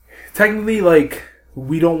technically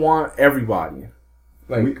we don't want everybody.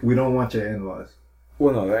 We don't want your in-laws.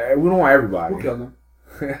 Well, no, we don't want everybody. We'll kill them.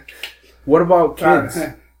 What about kids?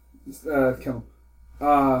 Kill them.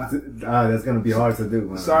 That's gonna be hard to do.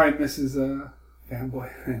 Man. Sorry, Mrs.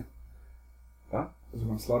 Fanboy. What? Was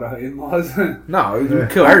gonna slaughter her in-laws. No, you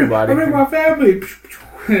kill everybody. I bring my family.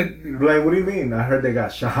 You know. Like, what do you mean? I heard they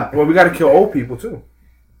got shot. Well, we got to kill old people too,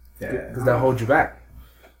 Yeah. because that holds you back.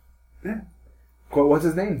 Yeah. What's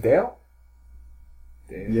his name? Dale.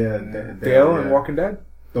 Yeah. Dale in yeah. Walking Dead.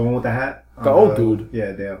 The one with the hat. The old dude.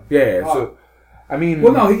 Yeah, Dale. Yeah. Oh. So, I mean,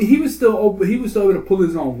 Well, no, he was still open. He was still able to pull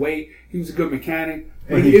his own weight. He was a good mechanic.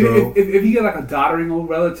 But And he drove. if you get like a doddering old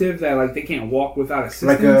relative that they can't walk without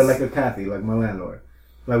assistance, Like a Kathy, like my landlord.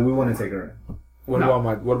 Like, we want to take her in. what no.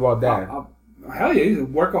 about Dad? hell yeah, he's a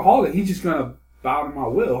workaholic. He's just gonna bow to my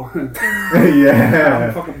will. I'm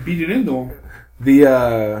Yeah. fucking beat it into him.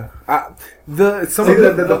 The See,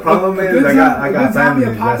 the problem is, I got zombie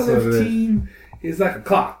family. That's what it apocalypse is. team is like a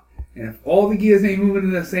clock, and if all the gears ain't moving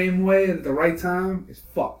in the same way at the right time, it's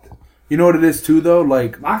fucked. You know what it is too, though.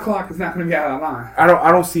 Like, My clock is not gonna be out of line.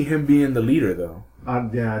 I don't see him being the leader though.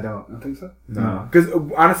 Yeah, I don't. I don't think so. No. Because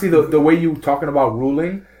honestly, the way you talking about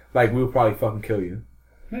ruling, like, we would probably fucking kill you.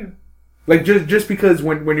 Maybe. Like, just because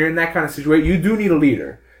when you're in that kind of situation, you do need a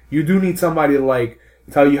leader. You do need somebody to, like,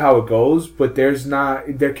 tell you how it goes, but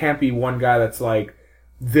there can't be one guy that's like,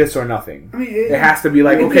 this or nothing. I mean, it has to be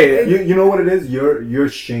like, okay, You know what it is? You're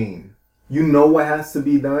Shane. you know what has to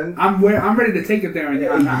be done. I'm ready to take it there, and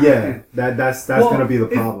I'm not. That's gonna be the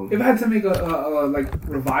problem. If I had to make a like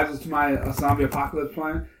revisals to my zombie apocalypse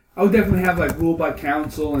plan, I would definitely have like rule by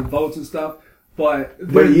council and votes and stuff. But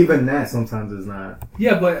even that sometimes is not.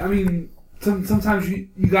 Yeah, but I mean, sometimes you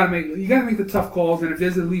gotta make the tough calls, and if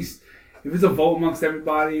it's a vote amongst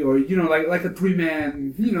everybody, or like a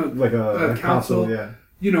 3-man, like a council, yeah.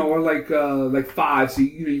 Or like 5, so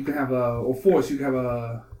you can have or 4, so you can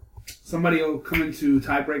have somebody will come into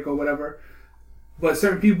tiebreak or whatever. But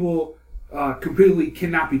certain people completely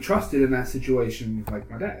cannot be trusted in that situation, like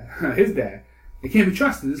my dad, his dad. They can't be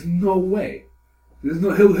trusted. There's no way.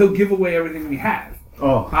 He'll give away everything we have.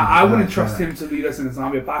 Oh, I wouldn't trust him to lead us in a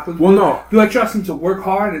zombie apocalypse. Well, no. Do I trust him to work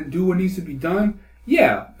hard and do what needs to be done?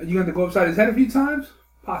 Yeah. Are you going to go upside his head a few times?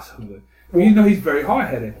 Possibly. Well, he's very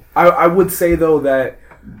hard-headed. I would say though that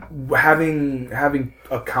having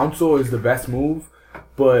a council is the best move,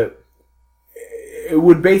 but it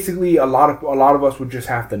would basically a lot of us would just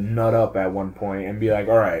have to nut up at one point and be like,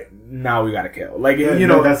 all right, now we gotta kill. Like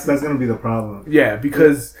that's gonna be the problem. Yeah,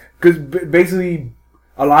 because basically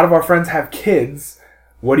a lot of our friends have kids.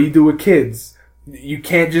 What do you do with kids? You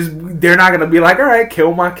can't they're not gonna be like, all right,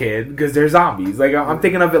 kill my kid because they're zombies. Like I'm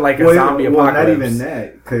thinking of it like a zombie apocalypse. Not even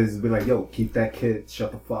that, because be like, yo, keep that kid,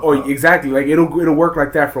 shut the fuck up. Exactly, like it'll work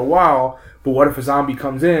like that for a while. But what if a zombie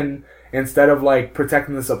comes in? Instead of like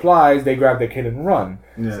protecting the supplies, they grab their kid and run.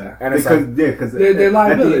 Yeah, and it's because they're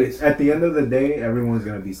liabilities. At the end of the day, everyone's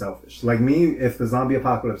gonna be selfish. Like me, if the zombie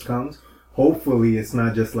apocalypse comes, hopefully it's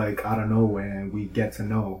not just like out of nowhere and we get to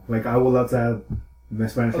know. Like I would love to have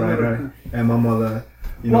Miss French Rider and my mother,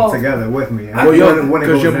 together with me.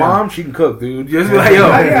 Because your mom, she can cook, dude. Just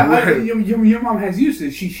your mom has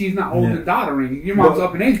uses. She's not old and doddering. Your mom's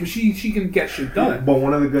up in age, but she can get shit done. But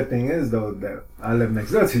one of the good things is though that I live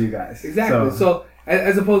next door to you guys. Exactly. So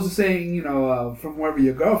as opposed to saying from wherever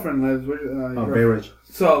your girlfriend lives, Bay Ridge.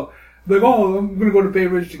 So. Like, I'm going to go to Bay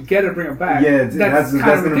Ridge to get her, bring her back. Yeah, that's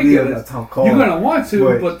kind of ridiculous. Be a tough call. You're going to want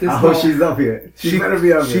to, but this I hope she's up here. She better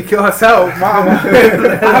be up here. She kill herself, mama.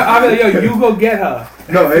 I'll be like, yo, you go get her.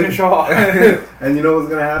 Finish her off. And you know what's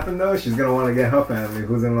going to happen, though? She's going to want to get her family,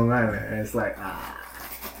 who's in Long Island. And it's like,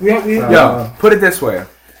 Yo, put it this way.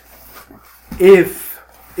 If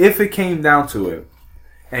it came down to it,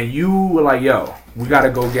 and you were like, yo, we got to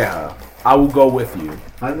go get her, I will go with you.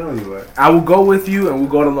 I know you would. I will go with you, and we'll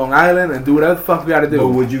go to Long Island and do whatever the fuck we gotta do. But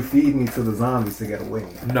would you feed me to the zombies to get away?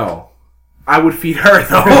 No. I would feed her,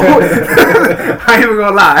 though. I ain't even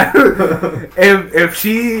gonna lie. If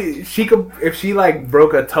she like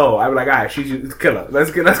broke a toe, I'd be like, alright, kill her.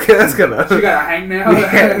 Let's kill her. She got a hangnail?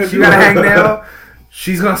 Yeah, she got a hangnail.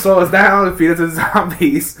 She's gonna slow us down and feed her to the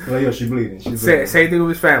zombies. Well, yo, she's bleeding. Same thing with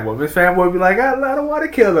Miss Fanboy. Miss Fanboy would be like, I don't want to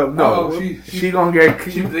kill them. No, she gonna get.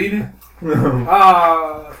 She bleeding? We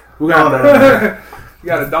got you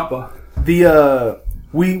gotta dump her.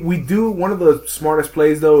 We do one of the smartest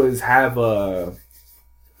plays though is have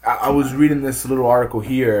I was reading this little article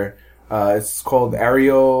here. It's called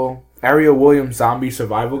Ariel Williams Zombie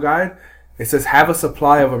Survival Guide. It says have a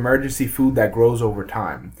supply of emergency food that grows over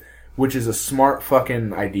time, which is a smart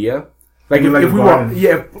fucking idea. Like if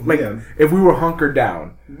we were hunkered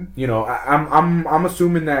down, I'm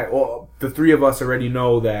assuming that the three of us already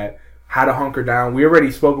know that how to hunker down. We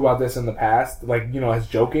already spoke about this in the past, as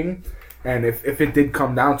joking. And if it did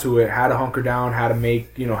come down to it, how to hunker down, how to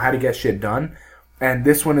make, how to get shit done. And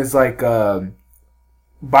this one is like, buy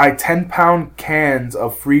 10-pound cans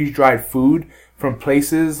of freeze-dried food from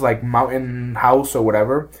places like Mountain House or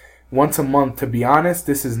whatever, once a month. To be honest,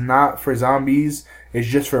 this is not for zombies. It's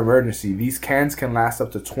just for emergency. These cans can last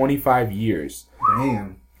up to 25 years.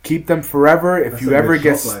 Damn. Keep them forever. If you ever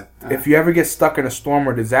get stuck in a storm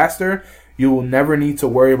or disaster, you will never need to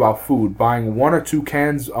worry about food. Buying 1 or 2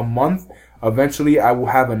 cans a month, eventually I will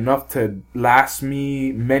have enough to last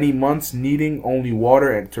me many months, needing only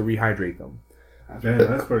water and to rehydrate them. Damn,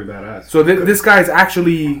 that's pretty badass. So this guy is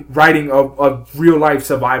actually writing a real life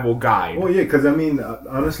survival guide. Oh yeah, because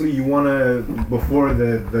honestly, you wanna before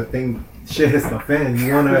the thing shit hits the fan,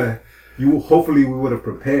 hopefully we would have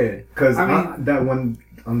prepared. Because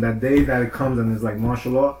on that day that it comes and it's like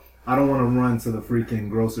martial law, I don't want to run to the freaking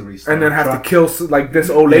grocery store and then have to kill this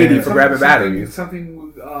old lady for grabbing batteries. Something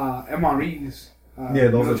with MREs.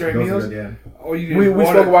 Those military meals. Are, yeah. Or we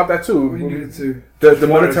spoke about that too. The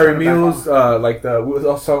military meals, we was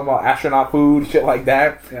also talking about astronaut food, shit like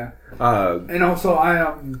that. Yeah. And also,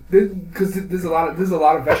 because there's a lot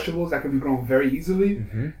of vegetables that can be grown very easily,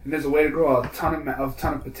 and there's a way to grow a ton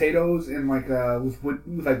of potatoes in like with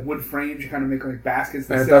wood frames. You kind of make like baskets.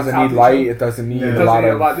 And it doesn't need light. It doesn't need a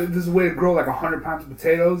lot. There's a way to grow like 100 pounds of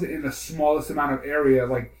potatoes in the smallest amount of area,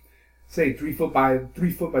 like say 3 foot by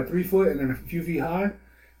 3 foot by 3 foot, and then a few feet high.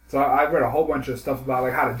 So I've read a whole bunch of stuff about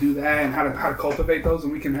like how to do that and how to cultivate those,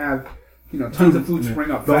 and we can have tons of food spring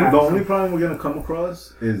up fast. The only problem we're gonna come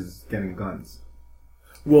across is getting guns.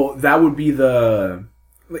 Well, that would be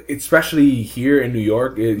especially here in New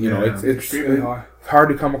York. It's extremely hard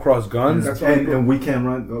to come across guns. And we can't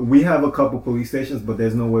run. We have a couple police stations, but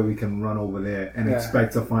there's no way we can run over there and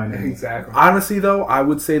expect to find any. Exactly. Honestly, though, I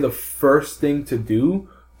would say the first thing to do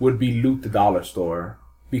would be loot the dollar store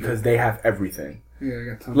because they have everything. Yeah, I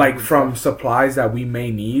got tons like from supplies that we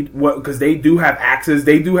may need. Because they do have axes.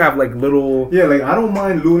 They do have like little. Yeah, like I don't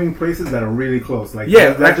mind looting places that are really close. Like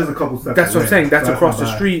that's just a couple steps. That's what I'm saying. That's across the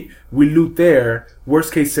street. We loot there.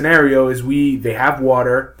 Worst case scenario is they have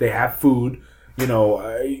water. They have food.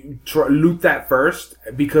 Loot that first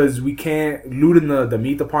because we can't loot in the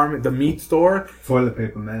meat department, the meat store. Toilet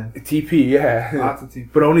paper, man. TP, yeah. Lots of TP.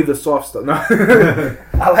 But only the soft stuff. No.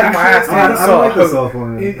 I like my ass I don't like the soft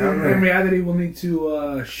one. In reality, we'll need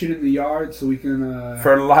to shit in the yard so we can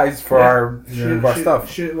fertilize for our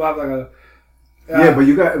stuff. We'll have like a Yeah, but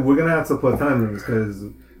we're gonna have to put time limits because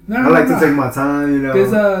No, I like to take my time, you know.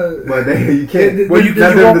 There's a but you can't. Well,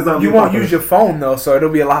 you won't use your phone though, so it'll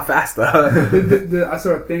be a lot faster. I saw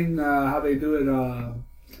a thing how they do it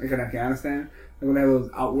like in Afghanistan, like when they have those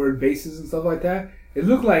outward bases and stuff like that. It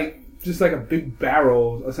looked like just like a big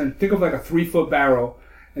barrel. Think of like a 3-foot barrel,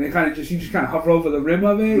 and you just kind of hover over the rim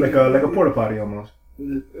of it, like a porta potty almost.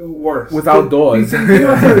 Worse without doors.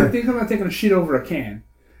 Think about taking a shit over a can.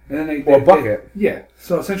 And then or a bucket.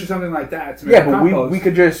 So essentially something like that. To make but we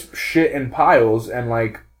could just shit in piles and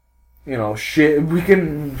shit. We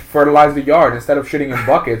can fertilize the yard instead of shitting in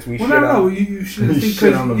buckets. We you shit because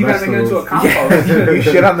you gotta make it into a compost. You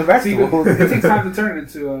shit on the vegetables. It takes time to turn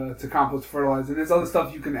into to compost fertilizer. And there's other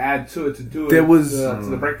stuff you can add to it to do it. There was to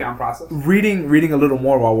the breakdown process. Reading a little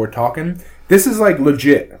more while we're talking. This is like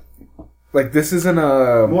legit. Like this isn't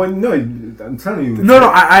a. Well, no, I'm telling you. No.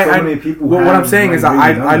 Many people what I'm saying is,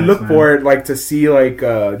 I look for it like to see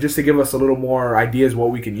just to give us a little more ideas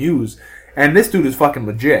what we can use. And this dude is fucking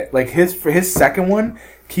legit. Like for his second one,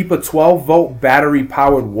 keep a 12-volt battery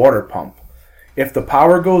powered water pump. If the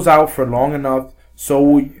power goes out for long enough,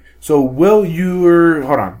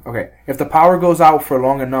 If the power goes out for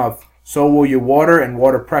long enough, so will your water and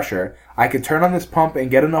water pressure. I could turn on this pump and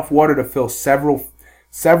get enough water to fill several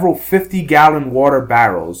 50-gallon water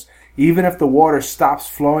barrels. Even if the water stops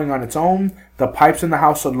flowing on its own, the pipes in the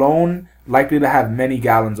house alone likely to have many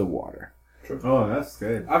gallons of water. True. Oh, that's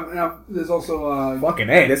good. There's also fucking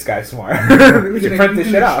hey, this guy's smart. We should print this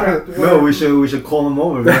shit out. No, we should call him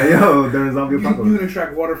over. Like, yo, during zombie apocalypse. You can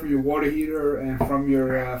extract water from your water heater and from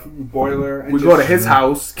your boiler. And we go to his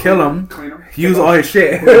house, kill him, clean him, use all his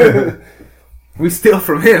shit. We steal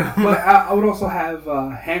from him. But I would also have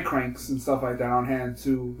hand cranks and stuff like that on hand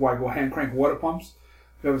to hand crank water pumps.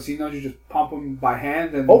 If you ever seen those, you just pump them by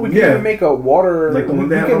hand. And we can even make a water. Like the one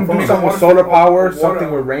we can do something with solar power,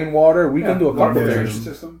 something with rainwater. We can do a couple things.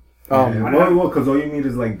 System. Because all you need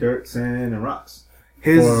is like dirt, sand, and rocks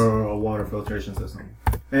for a water filtration system.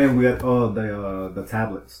 And we got the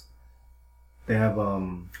tablets. They have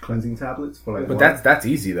cleansing tablets for like. But that's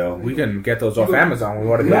easy though. We can get those off Amazon. We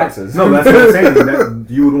order the axes. No, that's what I'm saying.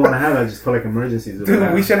 You would want to have that just for like emergencies.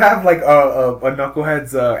 Dude, we should have like a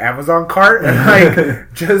Knuckleheads Amazon cart and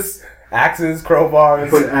like just axes,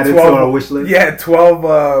 crowbars. Add it to our wish list. Yeah,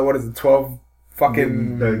 12. 12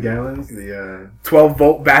 fucking the gallons. The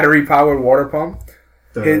 12-volt battery powered water pump.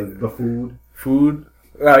 The food.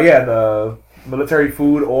 The military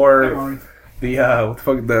food or. The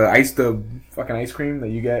fucking ice cream that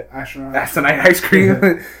you get. Astronaut ice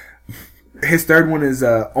cream. His third one is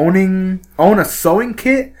own a sewing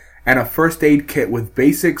kit and a first aid kit with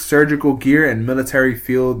basic surgical gear and military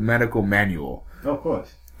field medical manual. Of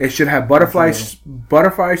course. It should have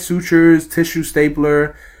butterfly sutures, tissue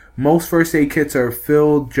stapler. Most first aid kits are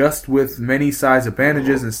filled just with many size of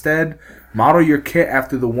bandages instead. Model your kit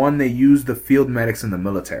after the one they use the field medics in the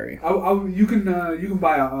military. You can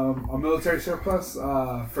buy a military surplus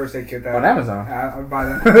first aid kit on Amazon. I'd buy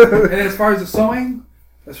that. And as far as the sewing,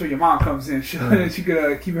 that's where your mom comes in. She could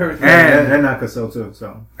keep everything. And I could sew too.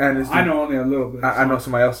 So I know only a little bit. I know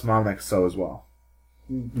somebody else's mom that can sew as well.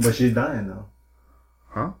 But she's dying though.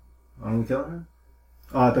 Huh? Aren't we killing her?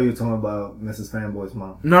 Oh, I thought you were talking about Mrs. Fanboy's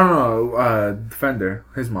mom. No. Defender,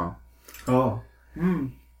 his mom. Oh.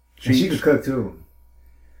 And she could cook too.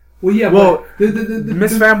 Well, yeah, Well, but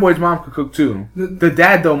Miss Fanboy's mom could cook too. The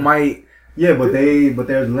dad though might. Yeah, but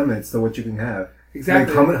there's limits to what you can have.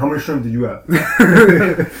 Exactly. Like, how much shrimp did you have?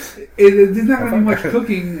 There's not going to be much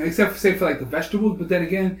cooking except for, say, for like the vegetables. But then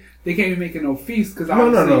again, they can't be making no feast because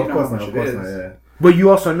obviously No, you of know course how not, much of it course is. not, yeah. But you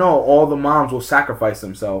also know all the moms will sacrifice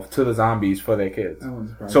themselves to the zombies for their kids. That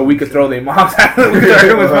one's probably So we could throw their moms at them. We could throw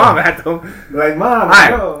everyone's mom at them. Like, Mom,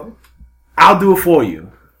 Alright. no. I'll do it for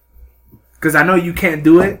you. Because I know you can't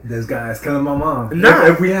do it. This guy's killing my mom. Nah.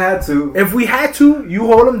 If we had to. If we had to, you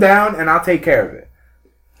hold them down and I'll take care of it.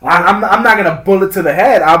 I'm not going to bullet to the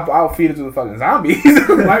head. I'll feed it to the fucking zombies.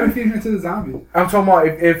 Why are we feeding it to the zombies? I'm talking about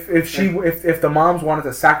if the moms wanted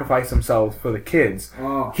to sacrifice themselves for the kids,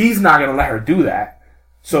 Oh. he's not gonna let her do that.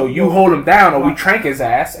 So you hold him down, or we trank his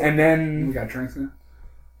ass, and then We got drinks now.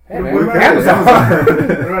 hey, man, What about Amazon.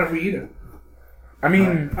 what about if we eat it? I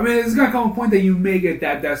mean, It's gonna come a point that you may get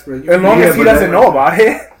that desperate. as long as he but doesn't that- know about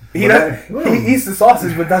it, he but he eats the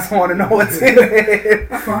sausage, but doesn't want to know what's in it.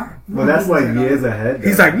 That's fine. But that's like years ahead.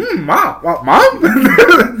 He's though. like,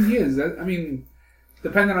 mom. He is. I mean,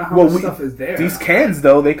 depending on how Well, much stuff is there. These cans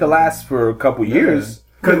though, they could last for a couple years.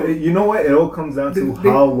 Because you know what? It all comes down to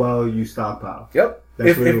how well you stockpile. Yep. That's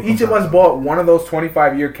If what it'll each come of us down to. bought one of those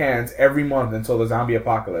 25-year cans every month until the zombie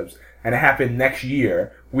apocalypse, and it happened next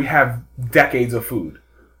year, we have decades of food.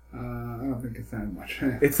 I don't think it's that much.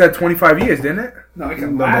 It said 25 years, didn't it? No, it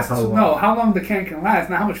can No, last. that's how long. No, how long the can can last?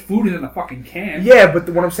 Not how much food is in the fucking can. Yeah, but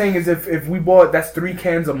what I'm saying is if we bought, that's 3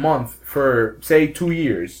 cans a month for, say, 2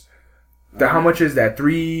 years. How much is that?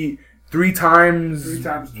 3 times... 3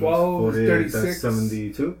 times 12 is 48, 36. that's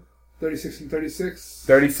 72. 36 and 36.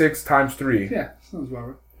 36 times 3. Yeah, sounds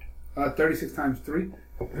about right. 36 times 3.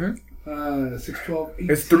 Mhm. 6, 12, 18.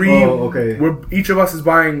 It's 3... Oh, okay. Each of us is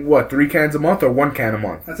buying, 3 cans a month or 1 can a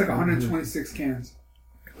month? That's like 126 cans.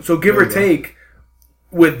 So give There or you go. take,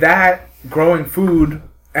 with that growing food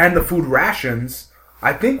and the food rations,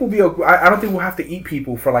 I think we'll be. I don't think we'll have to eat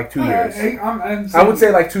people for like 2 years. I'm I would say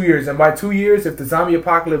like 2 years, and by 2 years, if the zombie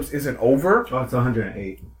apocalypse isn't over, Oh, it's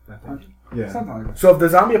 108. I think. Yeah. something like that. so if the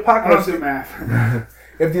zombie I don't apocalypse, do math.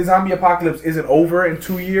 if the zombie apocalypse isn't over in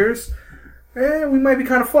 2 years, we might be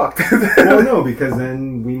kind of fucked. Well, no, because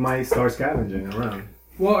then we might start scavenging around.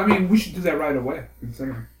 Well, I mean, we should do that right away.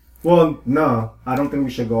 Considering. Well, no, I don't think we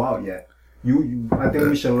should go out yet. I think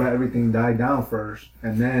we should let everything die down first,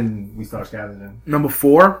 and then we start scavenging. Number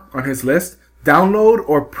 4 on his list: download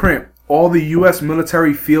or print all the U.S.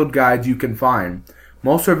 military field guides you can find.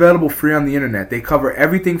 Most are available free on the internet. They cover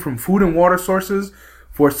everything from food and water sources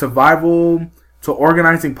for survival to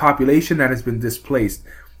organizing population that has been displaced.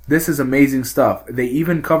 This is amazing stuff. They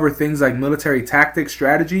even cover things like military tactics,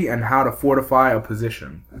 strategy, and how to fortify a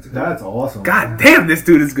position. That's awesome. God damn, this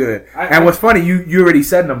dude is good. And what's funny, you already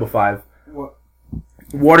said number 5. What?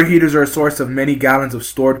 Water heaters are a source of many gallons of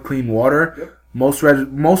stored clean water. Yep.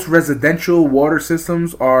 Most residential water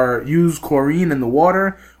systems use chlorine in the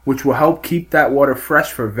water, which will help keep that water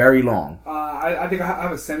fresh for very long. I think I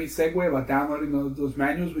have a semi-segue about downloading those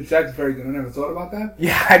manuals, which that's very good. I never thought about that.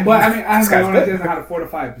 Yeah, But, I mean, I this have my guy's own good. ideas on how to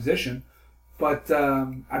fortify a position. But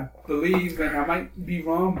I believe, and I might be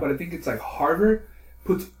wrong, but I think it's like Harvard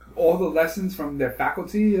puts all the lessons from their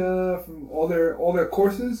faculty, from all their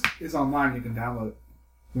courses, is online. You can download it.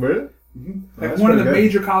 Really? Like That's one of the pretty good.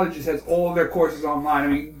 major colleges has all their courses online. I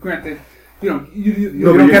mean, granted, you No, don't but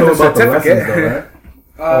get you're the talking about the certificate. lessons,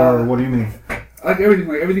 though, right? Or what do you mean? like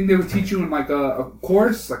everything they would teach you in like a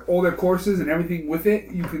course, like all their courses and everything with it,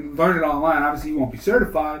 you can learn it online. Obviously, you won't be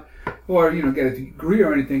certified or get a degree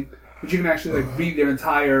or anything, but you can actually like read their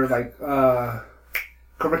entire like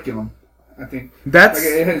curriculum. I think That's like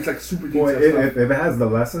it's like super detailed Boy, stuff. if it has the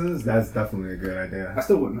lessons, that's definitely a good idea. I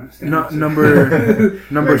still wouldn't understand. no, it.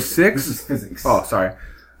 number Like, 6. This is physics. Oh, sorry.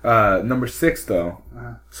 Number 6 though.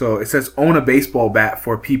 Uh-huh. So it says own a baseball bat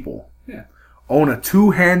for people. Yeah. Own a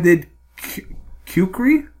two-handed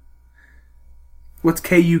kukri. What's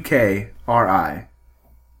Kukri?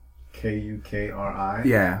 Kukri.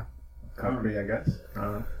 Yeah. Kukri, I guess.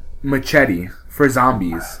 Machete for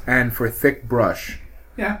zombies and for thick brush.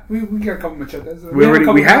 Yeah, we got a couple machetes. We have,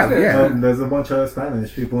 machetes. yeah. There's a bunch of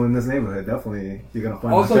Spanish people in this neighborhood. Definitely, you're gonna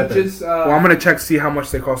find. Also, machetes. just Well, I'm gonna check to see how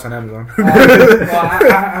much they cost on Amazon. I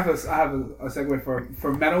have a segue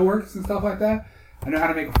for metalworks and stuff like that. I know how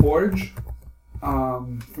to make a forge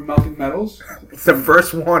for melting metals. It's the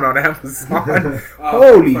first one on Amazon.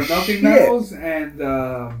 Holy for melting shit! metals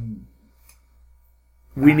and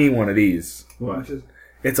We need one of these. What? which is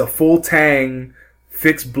It's a full tang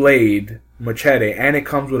fixed blade machete, and it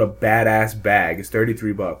comes with a badass bag. It's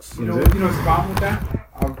 $33. you know what's the problem with that?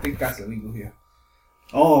 I don't think that's illegal here.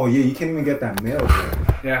 Oh yeah, you can't even get that mail. Bro.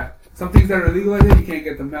 Yeah. Some things that are illegal like that, you can't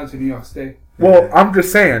get them mailed to New York State. Well, I'm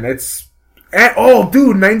just saying it's. Oh,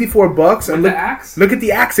 dude, $94, and With the axe? look at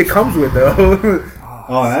the axe it comes with, though.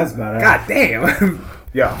 Oh, that's badass. God damn.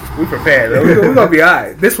 Yo, we prepared. We're gonna be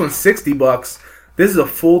alright. This one's $60. This is a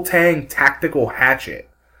full tang tactical hatchet.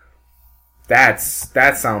 That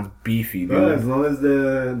sounds beefy, dude. Bro, as long as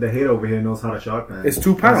the head over here knows how to sharpen. It's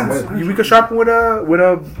 2 pounds. We could sharpen with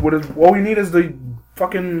a. All we need is the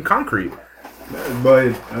fucking concrete.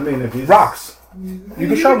 But I mean, if you Rocks. You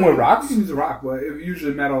can sharpen with rocks. You can use a rock, but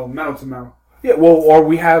usually metal to metal. Yeah, well, or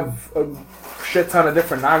we have a shit ton of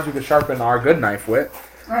different knives we can sharpen our good knife with.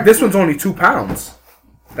 Right, This one's only 2 pounds.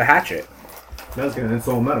 The hatchet. that's good. It's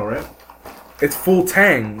all metal, right? It's full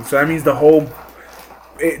tang, so that means the whole.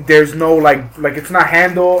 There's no like it's not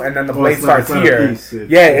handle and then the blade starts here. It's a full.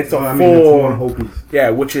 It's one whole piece.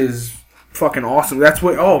 Yeah, which is fucking awesome. That's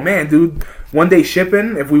what. Oh man, dude. One day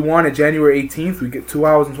shipping. If we want it January 18th, we get 2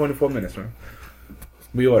 hours and 24 minutes, man.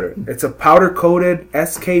 We order it. It's a powder coated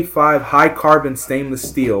SK5 high carbon stainless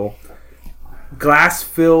steel, glass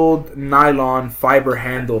filled nylon fiber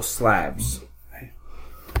handle slabs.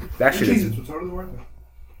 That shit Jesus, is. what's totally worth it.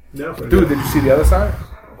 Yeah, Dude, did you see the other side?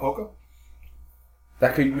 Poker? You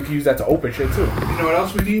could use that to open shit too. You know what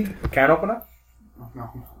else we need? Can opener? Oh, no.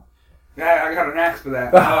 Yeah, I got an axe for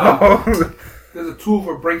that. There's a tool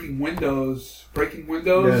for breaking windows. Yeah.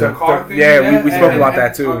 The car thing. We spoke about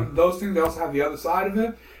that too. Those things, they also have the other side of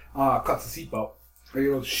it. Cuts the seatbelt. Like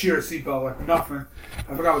a sheer seatbelt, like nothing.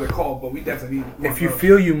 I forgot what they're called, but we definitely need one. If you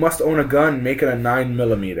feel you must own a gun, make it a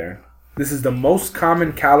 9mm. This is the most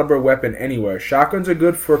common caliber weapon anywhere. Shotguns are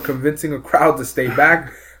good for convincing a crowd to stay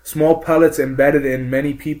back. Small pellets embedded in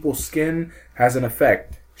many people's skin has an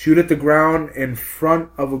effect. Shoot at the ground in front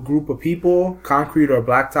of a group of people, concrete or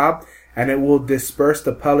blacktop, and it will disperse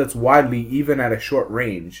the pellets widely even at a short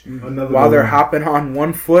range. While they're hopping on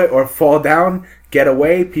one foot or fall down, get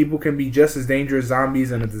away, people can be just as dangerous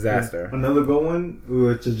zombies in a disaster. Yeah. Another good one,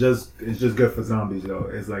 which is just good for zombies though,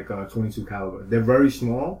 is like a 22 caliber. They're very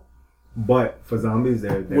small, but for zombies,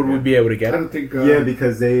 they're Would we be able to get I it? don't think. yeah,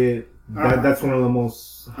 because that's one of the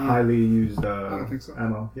most highly used I don't think so.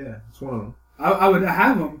 ammo. Yeah, it's one of them. I would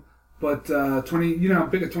have them, but 20. You know how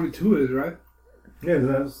big a 22 is, right? Yeah,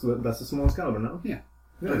 that's the smallest caliber now. Yeah.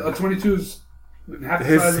 Yeah. A 22 is half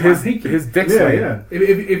the size of my pinky. His dick's Yeah, like- yeah.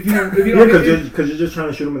 If you don't Yeah, because you're just trying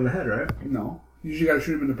to shoot them in the head, right? no, you usually got to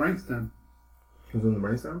shoot him in the brainstem. Because in the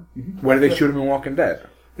brainstem. Where do they shoot him in Walking Dead?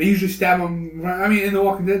 They usually stab them. I mean, in The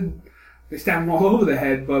Walking Dead, they stab them all over the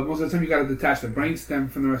head, but most of the time you got to detach the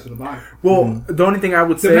brainstem from the rest of the body. Well, the only thing I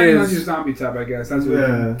would say Depending on your is zombie type, I guess that's what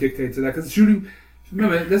Yeah. dictates to that. Because shooting,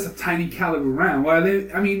 remember, that's a tiny caliber round. Well,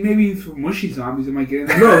 maybe for mushy zombies, it might get in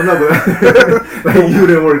there. No, but like, you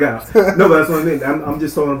didn't work out. No, but that's what I mean. I'm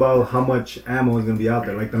just talking about how much ammo is gonna be out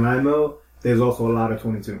there. Like the 9mm, there's also a lot of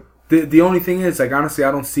 22. the only thing is, like, honestly,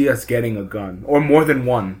 I don't see us getting a gun or more than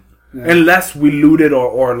one, Yeah. unless we looted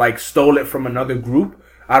or like stole it from another group.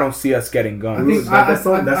 I don't see us getting guns. That's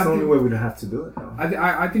the I only think- way we'd have to do it. Though.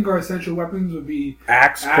 I think our essential weapons would be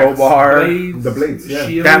Axe, crowbar, blades, The blades, yeah.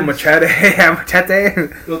 shields, that machete.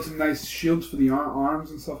 built some nice shields for the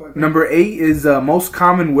arms and stuff like that. Number 8 is most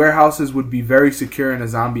common warehouses would be very secure in a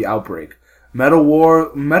zombie outbreak. Metal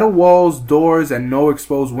walls, doors, and no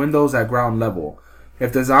exposed windows at ground level.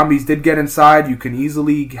 If the zombies did get inside, you can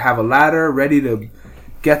easily have a ladder ready to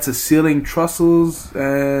get to ceiling trestles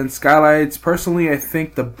and skylights. Personally, I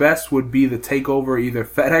think the best would be to take over either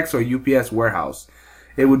FedEx or UPS warehouse.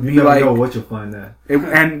 It would You be never like, know what you'll find there.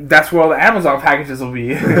 and that's where all the Amazon packages will be.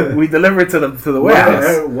 We deliver it to the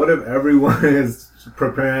warehouse. What if everyone is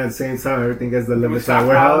preparing at the same time? Everything gets delivered to our stock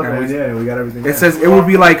warehouse, out, and yeah, we got everything. It says it would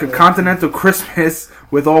be like a continental Christmas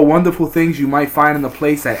with all wonderful things you might find in the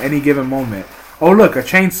place at any given moment. Oh look, a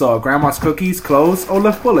chainsaw, grandma's cookies, clothes. Oh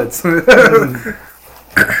look, bullets.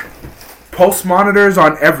 Pulse monitors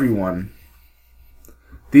on everyone.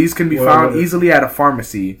 These can be found easily at a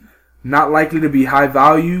pharmacy. Not likely to be high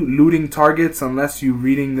value, looting targets unless you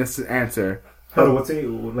reading this answer. What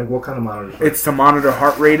kind of monitors? It's to monitor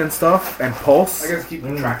heart rate and stuff and pulse I guess keep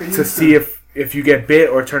track of you. to see if you get bit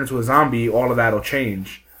or turn into a zombie. All of that'll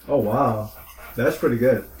change. Oh wow, that's pretty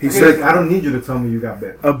good. He said, "I don't need you to tell me you got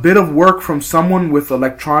bit." a bit of work from someone with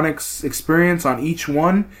electronics experience on each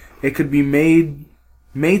one. It could be made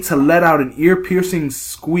to let out an ear-piercing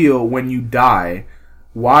squeal when you die.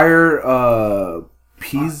 Wire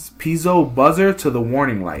piezo buzzer to the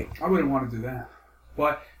warning light. I wouldn't want to do that.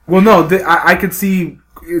 But Well, no, I could see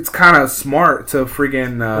it's kind of smart to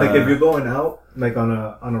friggin' Like if you're going out, like on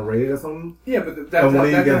a raid or something. yeah, but And when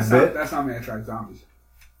you get bit? that's not going to attract zombies.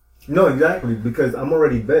 No, exactly, because I'm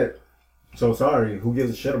already bit. So sorry, who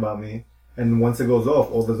gives a shit about me? And once it goes off,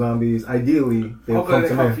 all the zombies, ideally, they'll Hopefully come they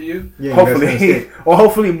to come for me. you. Yeah, Hopefully, or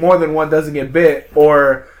hopefully more than one doesn't get bit,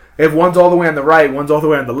 or if one's all the way on the right, one's all the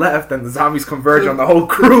way on the left, then the zombies converge on the whole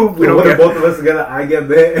crew. We don't what if get both of us together, I get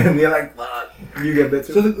bit, and you're like, fuck, you get bit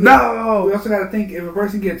too? So no. we also got to think, if a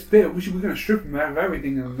person gets bit, we're going to strip them of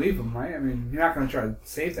everything and leave them, right? I mean, you're not going to try to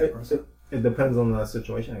save that person. It depends on the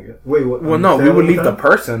situation, I guess. Wait, what? Well, no, say we that would one leave more the time?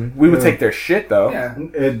 person. We would Yeah. take their shit, though. Yeah.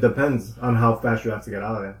 It depends on how fast you have to get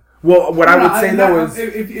out of there. Well, what I would say, though, is...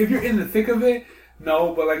 If you're in the thick of it,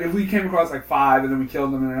 no, but like if we came across like 5 and then we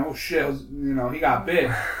killed them and oh shit, he got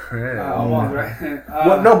bit. Almost, right?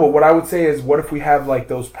 Well, no, but what I would say is, what if we have like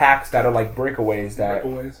those packs that are like breakaways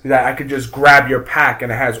that I could just grab your pack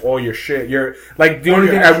and it has all your shit. The only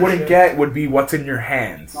thing I wouldn't get would be what's in your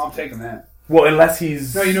hands. No, I'm taking that. Well, unless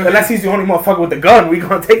he's he's the only motherfucker with the gun, we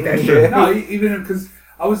gonna take that shit. No, even because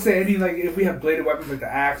I would say if we have bladed weapons like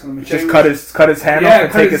the axe and the machete, Just cut his hand off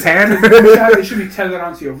and take his hand. It should be tethered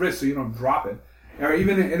onto your wrist so you don't drop it. Or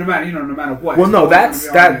even no matter what. Well, no, that's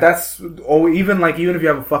even if you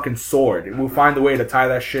have a fucking sword, we'll find a way to tie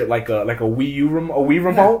that shit like a Wii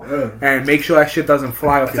remote, and make sure that shit doesn't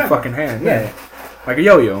fly off your fucking hand. Yeah, like a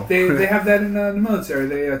yo-yo. They have that in the military.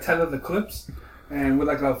 They tether the clips, and with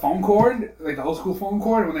like a phone cord, like the old school phone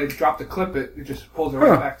cord, and when they drop the clip, it just pulls it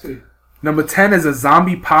right back to you. Number 10 is a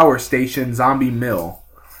zombie power station, zombie mill.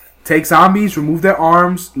 Take zombies, remove their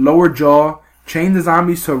arms, lower jaw. Chain the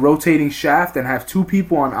zombies to a rotating shaft and have 2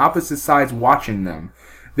 people on opposite sides watching them.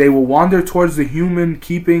 They will wander towards the human,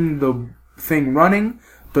 keeping the thing running.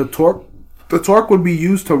 The torque would be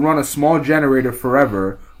used to run a small generator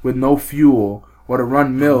forever with no fuel, or to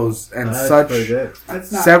run mills and such.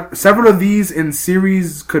 Several of these in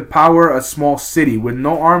series could power a small city. With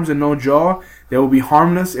no arms and no jaw, they will be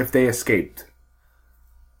harmless if they escaped.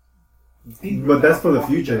 But that's for the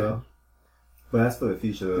future,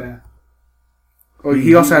 though. Yeah. Oh,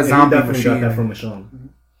 he also has zombie definitely machine. got that from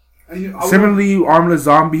Michonne. Similarly,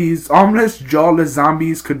 armless, jawless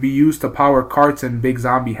zombies could be used to power carts and big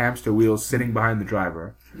zombie hamster wheels sitting behind the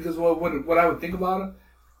driver. Because what I would think about it,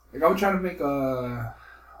 like I would try to make a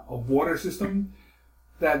water system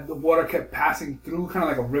that the water kept passing through, kind of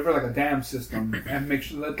like a river, like a dam system, and make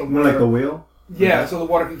sure that the water... Like the wheel? Yeah, so the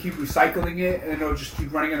water can keep recycling it, and it'll just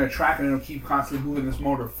keep running in a track, and it'll keep constantly moving this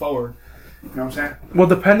motor forward. You know what I'm saying? Well,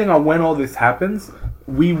 depending on when all this happens,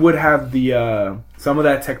 we would have the some of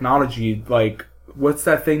that technology. Like, what's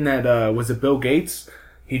that thing that was it Bill Gates?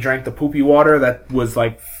 He drank the poopy water that was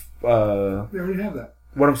like. They already have that.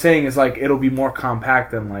 What I'm saying is like it'll be more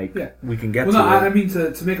compact and like we can get. Well, to no, it. I mean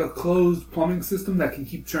to make a closed plumbing system that can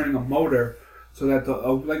keep turning a motor, so that the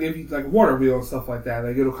like if you like a water wheel and stuff like that,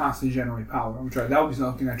 like it'll constantly generate power. I'm trying. That would be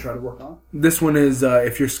something I try to work on. This one is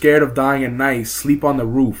if you're scared of dying at night, sleep on the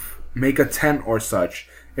roof. Make a tent or such.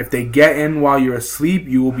 If they get in while you're asleep,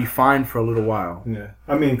 you will be fine for a little while. Yeah,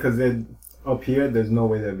 I mean, because up here, there's no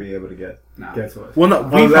way they'll be able to get to us. Well, no,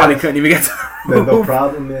 we probably couldn't even get to the The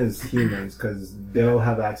problem is humans, because they'll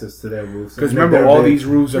have access to their roofs. Because remember, all these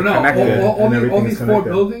roofs are connected. All these 4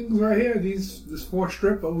 buildings right here, this 4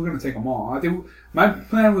 strip, but we're going to take them all. I think my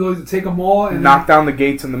plan was always to take them all and knock down the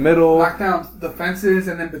gates in the middle, knock down the fences,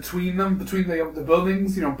 and then between the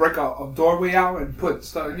buildings, break a doorway out and put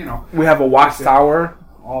stuff. We have a watchtower.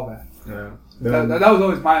 All that. Yeah. That was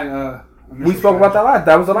always my. We spoke about that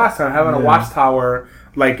That was the last time, having a watchtower,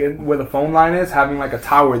 like where the phone line is, having like a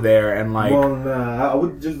tower there, and like. Well, nah, I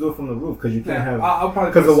would just do it from the roof because you can't have. I'll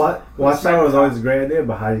probably because the watchtower is always a great idea,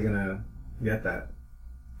 but how are you gonna get that?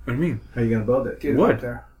 What do you mean? How are you gonna build it? Get it up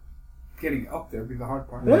there. Getting up there would be the hard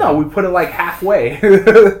part. Well, no, we put it like halfway.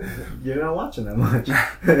 You're not watching that much.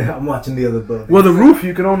 I'm watching the other building. Well, the roof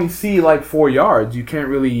you can only see like 4 yards. You can't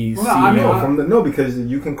really see. Because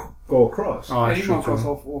you can go across. Oh, you can go across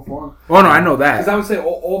all 4. Oh no, I know that. Because I would say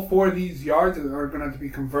all 4 of these yards are going to have to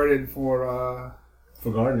be converted for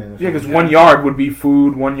gardening. Yeah, because 1 yard would be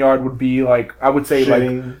food. 1 yard would be like I would say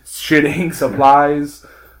shitting supplies.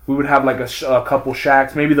 We would have like a couple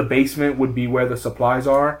shacks. Maybe the basement would be where the supplies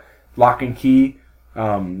are. Lock and key,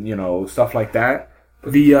 stuff like that.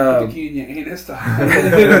 Put the key in your anus.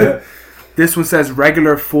 This one says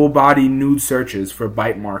regular full body nude searches for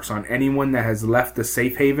bite marks on anyone that has left the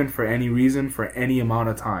safe haven for any reason for any amount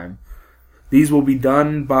of time. These will be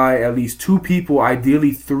done by at least 2 people,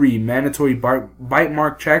 ideally 3. Mandatory bite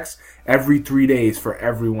mark checks every 3 days for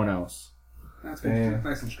everyone else. That's good.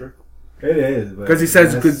 Nice and strict. It is. Because he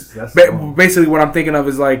says, basically what I'm thinking of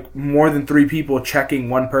is like more than 3 people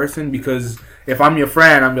checking one person, because if I'm your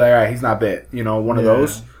friend, I'm like, all right, he's not bit. One of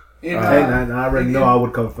those. I already know I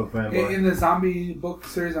would cover for fanboy. In the zombie book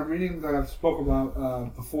series I'm reading that I've spoke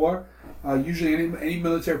about before, usually any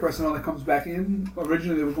military personnel that comes back in,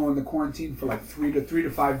 originally they were going to quarantine for like 3 to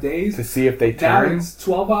 5 days to see if they Now turn. it's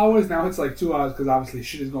 12 hours. Now it's like 2 hours because obviously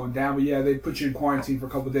shit is going down. But yeah, they put you in quarantine for a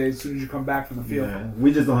couple of days as soon as you come back from the field. Yeah,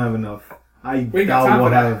 we just don't have enough. I We ain't got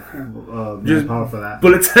time doubt we'll for have Just power for that.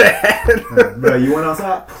 Bullet to the head. Bro, you went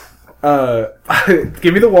outside?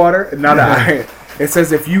 Give me the water. Now that it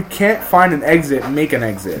says if you can't find an exit, make an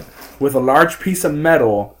exit with a large piece of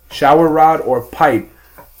metal, shower rod, or pipe,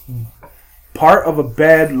 part of a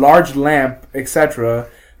bed, large lamp, etc.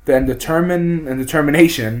 Then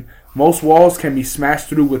determination. Most walls can be smashed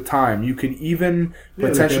through with time. You could even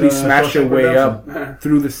potentially smash your way up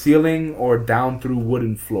through the ceiling or down through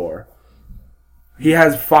wooden floor. He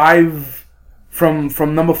has 5 from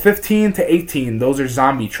number 15 to 18. Those are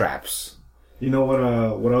zombie traps. You know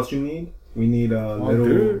what else you need? We need a little.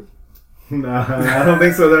 Dude. Nah, I don't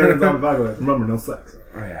think so. They're in zombie apocalypse. Remember, no sex.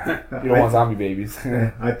 Oh, yeah. You don't want zombie babies.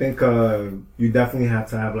 I think you definitely have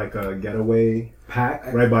to have like a getaway pack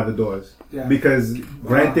right by the doors. Yeah. Because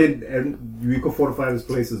granted, you can fortify this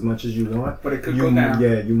place as much as you want, But it could go down.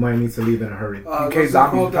 Yeah, you might need to leave in a hurry. In case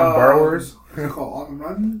zombies become burrowers. What's it called? On the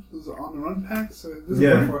run? Those are on the run packs? This is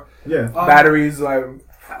Yeah. what for. Yeah. Batteries, like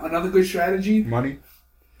Another good strategy. money.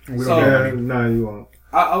 We So- don't Yeah, get money. no, you won't.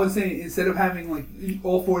 I would say instead of having like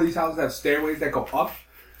all 4 of these houses have stairways that go up,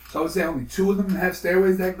 so I would say only 2 of them have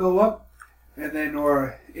stairways that go up, and then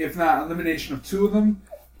or if not elimination of 2 of them,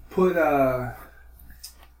 put like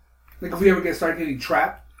if we ever start getting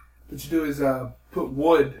trapped, what you do is put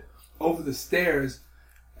wood over the stairs,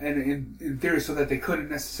 and in theory so that they couldn't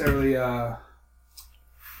necessarily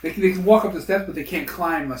they can walk up the steps but they can't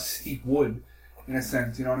climb a steep wood in a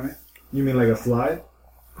sense. You know what I mean? You mean like a slide?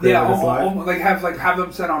 Yeah, Like a slide? have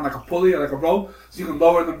them set on like a pulley or like a rope, so you can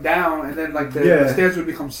lower them down, and then like the stairs would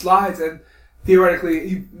become slides, and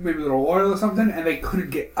theoretically maybe a little oil or something, and they couldn't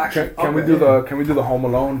get actually. Can we do the Home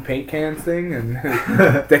Alone paint cans thing and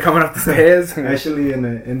they're coming up the stairs? Actually,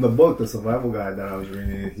 in the book, the survival guide that I was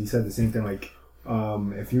reading, he said the same thing. Like,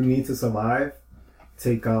 if you need to survive,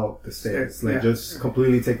 take out the stairs. Like, just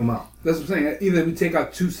completely take them out. That's what I'm saying. Either we take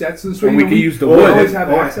out 2 sets of the And we can use the we wood. always have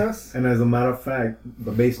access. And as a matter of fact, the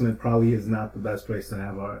basement probably is not the best place to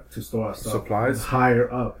have to store our stuff. Supplies?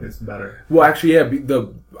 Higher up is better. Well, actually, yeah.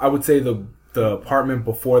 I would say the apartment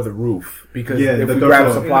before the roof, because if the we third grab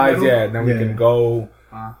floor. supplies, In the middle? then we can go.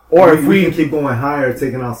 Or Or if we can keep going higher,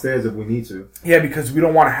 taking out stairs if we need to. yeah, because we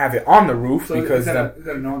don't want to have it on the roof So because is that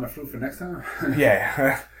a no on the fruit for next time?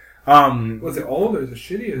 yeah. Was it old or is it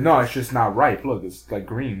shitty? No, it's just not ripe. Look, it's like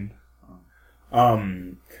green.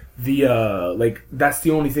 Like that's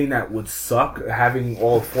the only thing that would suck, having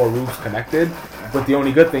all 4 roofs connected. But the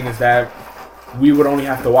only good thing is that we would only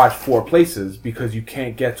have to watch 4 places because you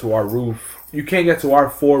can't get to our roof. You can't get to our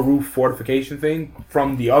 4 roof fortification thing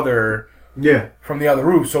from the other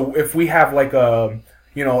roof. So if we have like a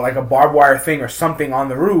barbed wire thing or something on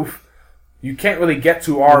the roof, you can't really get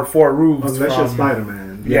to our 4 roofs. Unless you're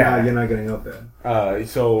Spider-Man. You're not getting up there.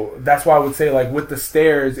 So that's why I would say, like, with the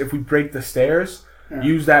stairs, if we break the stairs,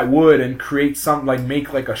 use that wood and create some, like,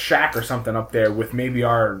 make like a shack or something up there with maybe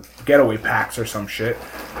our getaway packs or some shit.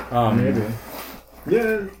 Maybe.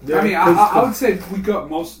 Yeah. I mean, I would say we got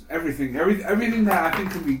most everything that I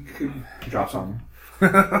think could Drop something.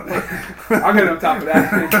 I'll get on top of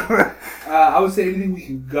that. I would say anything we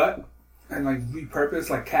can gut and like repurpose,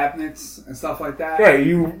 like cabinets and stuff like that. Yeah,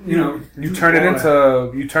 you turn it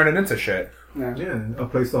into shit. Yeah, a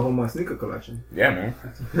place to hold my sneaker collection. Yeah, man.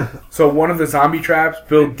 So one of the zombie traps,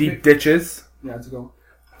 build deep ditches. Yeah, let's go.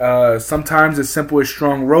 Sometimes as simple as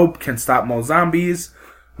strong rope can stop most zombies.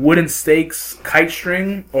 Wooden stakes, kite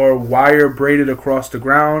string, or wire braided across the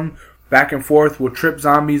ground, back and forth, will trip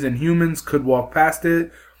zombies and humans could walk past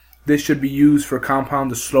it. This should be used for compound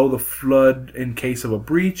to slow the flood in case of a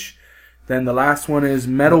breach. Then the last one is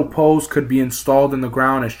metal poles could be installed in the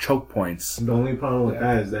ground as choke points. The only problem with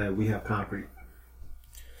that is that we have concrete.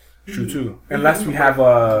 True too. Unless we have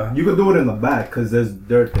You could do it in the back because there's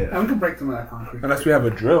dirt there. And we can break some of that concrete. unless we have a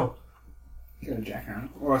drill. Get a jackhammer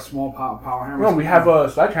or a small power hammer. No, we have a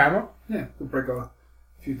sledgehammer. Yeah, we'll break a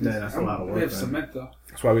few things. Yeah, that's a lot of work. We have man. cement though.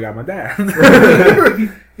 That's why we got my dad.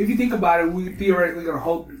 if you think about it, we theoretically gonna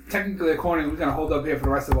hold. Technically, accordingly, we're gonna hold up here for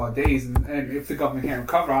the rest of our days, and if the government can't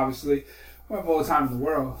recover, obviously, we have all the time in the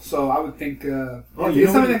world. So I would think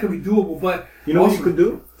it's something that could be doable. But you know also, what you could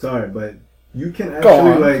do? Sorry, but you can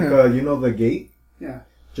actually the gate. Yeah.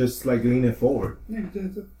 Just like lean it forward. Yeah.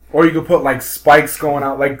 Or you could put like spikes going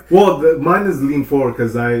out, like. Well, mine is lean forward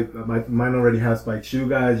because mine already has spikes. You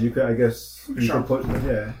guys, you could, I guess, you Sure. could put,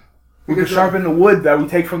 yeah. We can Because, sharpen the wood that we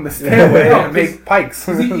take from the stairway No, and make pikes.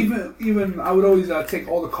 even I would always take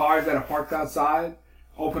all the cars that are parked outside,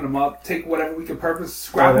 open them up, take whatever we can purpose,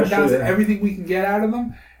 scrap them that's down true, to yeah. everything we can get out of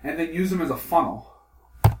them, and then use them as a funnel.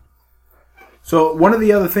 So one of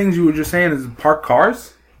the other things you were just saying is park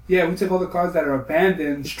cars. Yeah, we take all the cars that are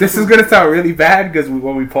abandoned. This is gonna sound really bad because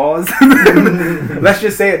when we pause, let's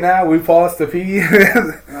just say it now. We pause to pee.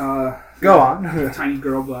 Go on. Tiny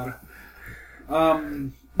girl bladder.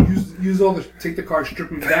 Use all the take the car, strip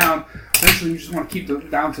them down. Eventually, we just want to keep them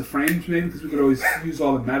down to frames, maybe, because we could always use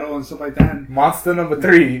all the metal and stuff like that. And Monster number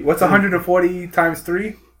 3. What's 140 times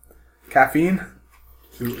 3? Caffeine.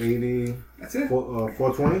 280. that's it.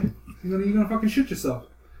 420. You're gonna fucking shoot yourself.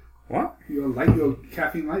 What? You're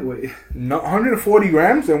caffeine lightweight. No, 140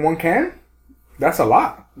 grams in one can. That's a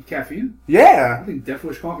lot. With caffeine? I Yeah. think Death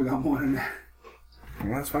Wish coffee got more than that.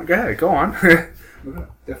 Well, that's fine. Go ahead. Go on. Look at that,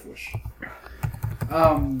 Death Wish.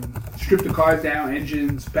 Strip the cars down,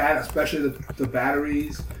 engines, especially the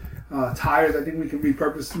batteries, tires. I think we can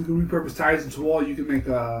repurpose. We can repurpose tires into wall. You can make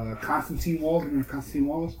Constantine walls. Remember Constantine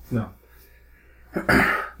walls? No.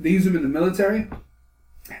 They use them in the military,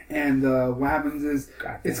 and what happens is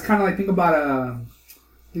it's kind of like think about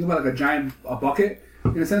like a giant bucket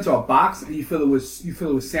in a sense, or a box, and you fill it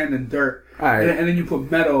with sand and dirt, All right. and then you put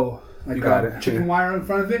metal like You got it. chicken wire in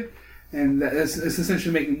front of it, and it's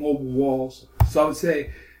essentially making mobile walls. So I would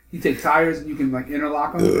say you take tires and you can like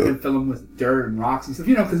interlock them and fill them with dirt and rocks and stuff,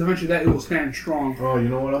 because eventually that it will stand strong. Oh, you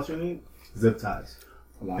know what else you need? Zip ties.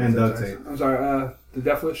 A lot And of duct zip tape. ties. I'm sorry, the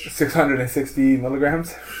Death Wish. 660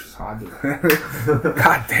 milligrams. It's hard to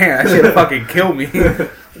God damn, that shit fucking kill me.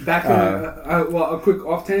 Back in, a quick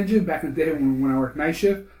off tangent. Back in the day when I worked night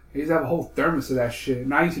shift, I used to have a whole thermos of that shit.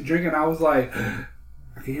 And I used to drink it, and I was like,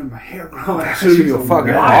 I can hear my hair growing. That should give you a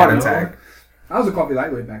fucking heart attack. I was a coffee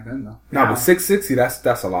lightweight back then, though. No, but 660,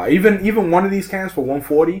 that's a lot. Even one of these cans for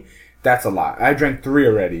 140, that's a lot. I drank 3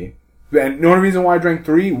 already. And the only reason why I drank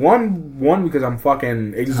 3, one because I'm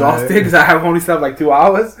fucking exhausted because I have only slept like 2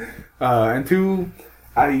 hours, and 2,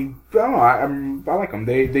 I don't know, I like them.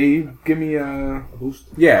 They give me a boost.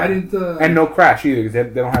 Yeah, I didn't, and no crash either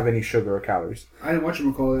because they don't have any sugar or calories. I didn't watch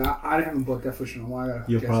I haven't bought Death Wish in a while.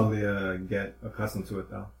 You'll probably get accustomed to it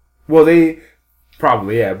though. Well, they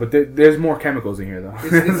probably but there's more chemicals in here though.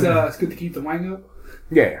 It's good to keep the wine up.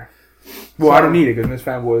 Yeah. Well, I don't need it because Miss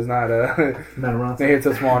Fanboy is not Not around. they hit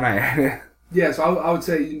till tomorrow night. Yeah, so I would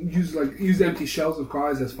say use empty shells of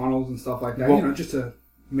cars as funnels and stuff like that. Well, just to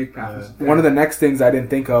make paths. One of the next things I didn't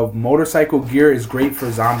think of: motorcycle gear is great for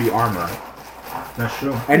zombie armor. That's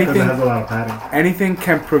true. Anything- Because it has a lot of padding. Anything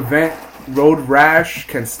can prevent road rash,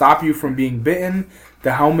 can stop you from being bitten.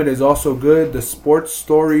 The helmet is also good. The sports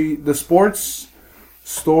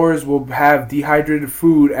stores will have dehydrated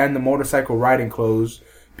food and the motorcycle riding clothes.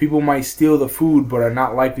 People might steal the food, but are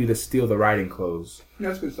not likely to steal the riding clothes. Yeah,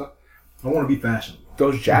 that's good stuff. I want to be fashionable.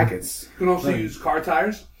 Those jackets. You can also use car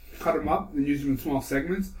tires, cut them up, and use them in small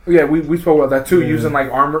segments. Yeah, we spoke about that too. Yeah. Using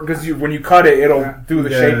like armor because when you cut it, it'll do the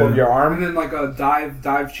shape of your And arm. then like a dive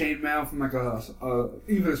chainmail from like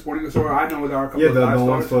even a sporting goods store. I know there are a couple Yeah, of the dive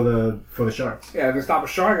ones stores. for the sharks. Yeah, if they stop a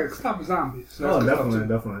shark, it can stop a zombie. So that's Oh, good stuff, definitely,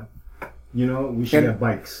 too. definitely. You know, we should And- get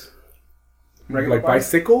bikes. Regular Like bike?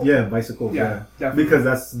 bicycle. Yeah, bicycles. Yeah, Yeah, definitely. because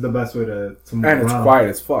that's the best way to move And it's around. quiet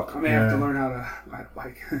as fuck. I may have to Yeah. learn how to ride a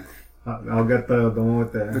bike. I'll get the one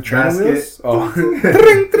with The training basket. wheels. Oh.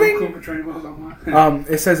 Cool training wheels on mine.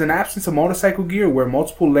 It says in absence of motorcycle gear, wear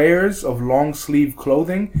multiple layers of long sleeve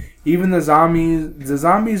clothing. Even the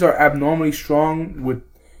zombies are abnormally strong. With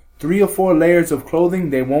 3 or 4 layers of clothing,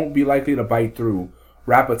 they won't be likely to bite through.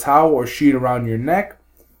 Wrap a towel or sheet around your neck.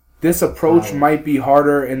 This approach might be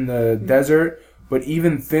harder in the desert, but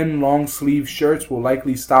even thin long sleeve shirts will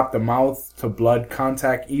likely stop the mouth to blood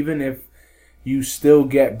contact, even if you still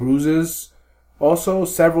get bruises. Also,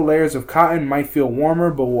 several layers of cotton might feel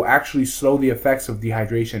warmer, but will actually slow the effects of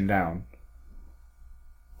dehydration down.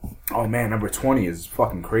 Oh man, number 20 is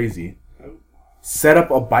fucking crazy. Set up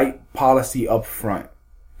a bite policy up front.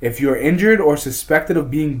 If you're injured or suspected of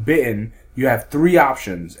being bitten, you have 3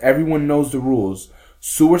 options. Everyone knows the rules.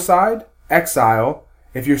 Suicide, exile.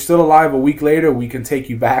 If you're still alive a week later, we can take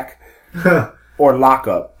you back. Or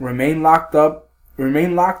lockup. Remain locked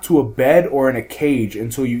to a bed or in a cage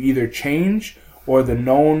until you either change or the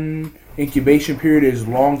known incubation period is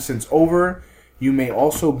long since over. You may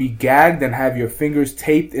also be gagged and have your fingers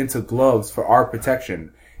taped into gloves for our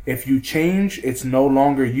protection. If you change, it's no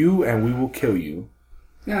longer you and we will kill you.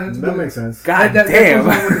 Yeah, that's That makes sense. God that damn.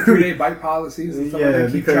 goes on with the 3-day bike policies and stuff like Yeah,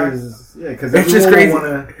 that. Keep track. because It's just crazy.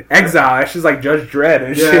 Exile. It's just like Judge Dredd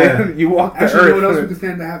and shit. You walk the Actually, you know what else we earth. could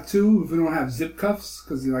stand to have too? If we don't have zip cuffs,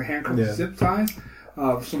 because like handcuffs, zip ties,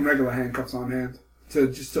 some regular handcuffs on hand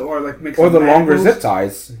or like make some Or the longer manacles. zip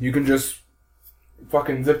ties. You can just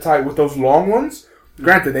fucking zip tie with those long ones.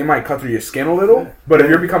 Granted, they might cut through your skin a little, but if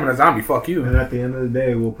you're becoming a zombie, fuck you. And at the end of the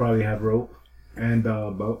day, we'll probably have rope and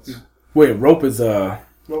belts. Wait, rope is a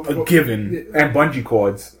given, Yeah. and bungee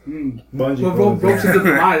cords. Bungee Well, cords, rope's a yeah.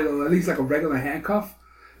 different line, though. At least like a regular handcuff.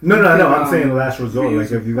 No, I'm Um, saying last resort. Like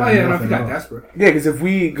if you got if you nothing got else. desperate. Yeah,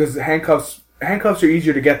 because handcuffs are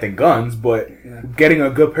easier to get than guns, but Yeah. getting a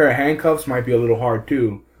good pair of handcuffs might be a little hard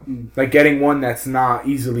too. Like getting one that's not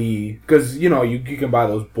easily, because you know you can buy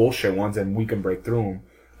those bullshit ones and we can break through them.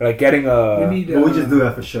 Like getting a, We need. But we just do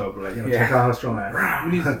that for show. But like, Yeah. check out how strong I am.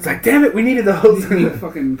 We need, it's like damn it, we needed those. we need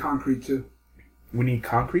fucking concrete too. We need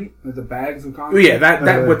concrete. Like the bags of Oh concrete.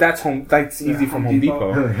 yeah, but that's that's easy from Home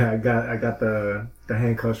Depot. Yeah, I got the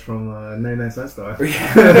handcuffs from 99-cent store.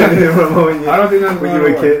 I don't think that's when you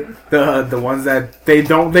were a kid. The ones that they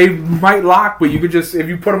might lock, but you could just, if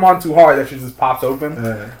you put them on too hard, that shit just pops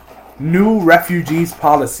open. New refugees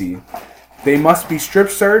policy. They must be strip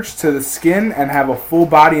searched to the skin and have a full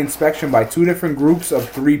body inspection by 2 different groups of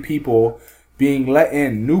 3 people being let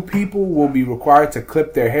in. New people will be required to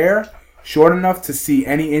clip their hair short enough to see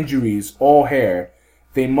any injuries, all hair.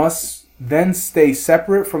 They must then stay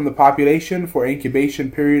separate from the population for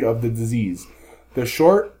incubation period of the disease. The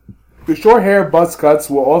short hair buzz cuts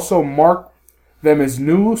will also mark them as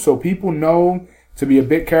new, so people know to be a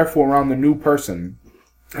bit careful around the new person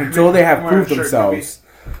until they have proved themselves.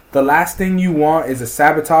 The last thing you want is a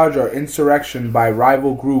sabotage or insurrection by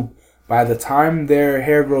rival group. By the time their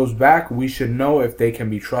hair grows back, we should know if they can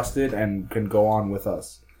be trusted and can go on with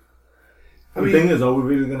us. The thing is, are we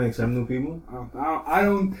really going to accept new people? I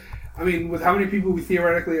don't. I mean, with how many people we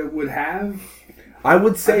theoretically would have, I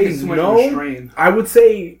would say it's too much no. restraint. I would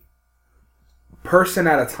say person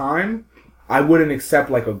at a time. I wouldn't accept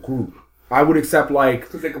like a group. I would accept like,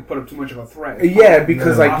 because they could put up too much of a threat. yeah,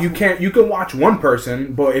 because like you can watch one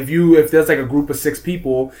person, but if there's like a group of 6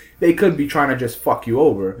 people, they could be trying to just fuck you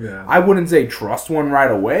over. Yeah. I wouldn't say trust one right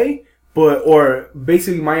away, or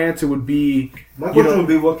basically my answer would be, My question would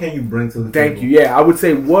be, what can you bring to the table? thank you. Yeah, I would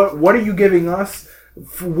say what are you giving us?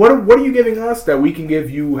 What are you giving us that we can give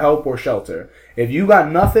you help or shelter? If you got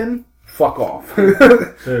nothing, fuck off.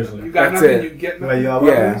 Seriously. You got That's nothing, it. you get Like, nothing. you have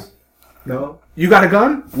Yeah. weapons? No? You got a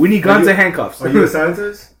gun? We need guns and handcuffs. Are you a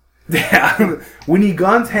scientist? Yeah, we need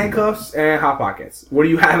guns, handcuffs, and hot pockets. What do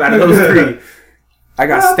you have out of those 3? I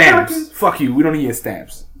got Hot stamps. pockets. Fuck you. We don't need your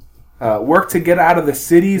stamps. Work to get out of the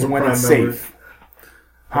cities We're when prime it's members. safe.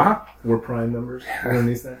 Huh? We're prime members. We don't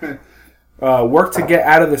need that. Work to get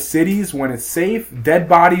out of the cities when it's safe. Dead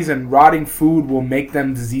bodies and rotting food will make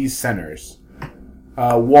them disease centers.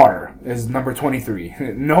 Water is number 23.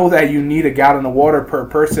 Know that you need a gallon of water per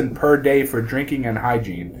person per day for drinking and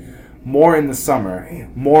hygiene. More in the summer.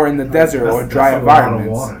 More in the desert or dry That's a lot of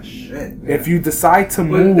environments. water. Shit. If you decide to But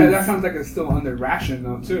move... that sounds like it's still under ration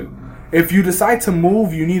though too. If you decide to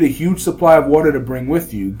move, you need a huge supply of water to bring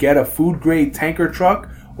with you. Get a food-grade tanker truck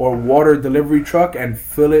or water delivery truck and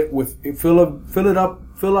fill up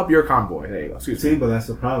your convoy. There you go. Excuse me. See, but that's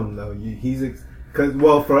the problem, though.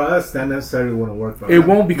 Because for us, that necessarily wouldn't work. It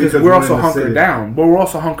won't because we're also in the hunkered city. down. But we're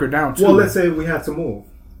also hunkered down too. Well, let's say we have to move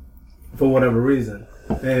for whatever reason,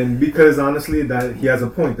 and because honestly, that he has a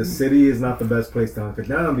point. The city is not the best place to hunker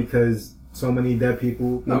down because so many dead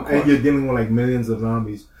people, No, of and course. you're dealing with like millions of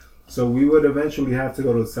zombies. So we would eventually have to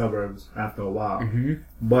go to the suburbs after a while.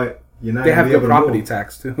 But you're not. they have gonna be good able to property move.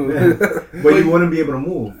 tax too. Yeah. But you wouldn't be able to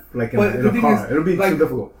move like in But the a thing car. is, It'll be like, too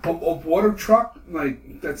difficult. A water truck,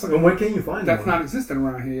 like that's And where can you find that's one? not existent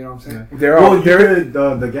around here. You know what I'm saying? You could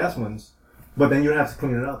the gas ones, but then you'd have to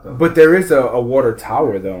clean it out though. But there is a water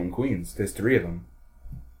tower though in Queens. There's 3 of them.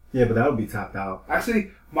 Yeah, but that would be topped out.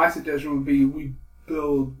 Actually, my suggestion would be we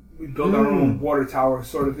build our own water tower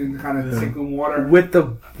sort of thing to kind of sink in water. With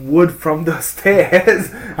the wood from the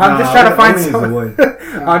stairs. I'm just trying to find something.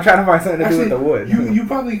 I'm trying to find something to do with the wood. You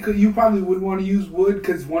probably would want to use wood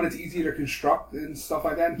because one, it's easier to construct and stuff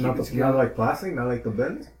like that. And keep it Not together. like plastic, not like the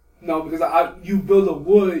bins. No, because you build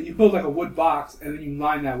like a wood box and then you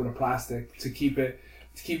line that with a plastic to keep the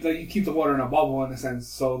water in a bubble in a sense.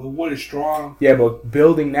 So the wood is strong. Yeah, but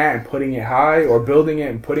building that and putting it high, or building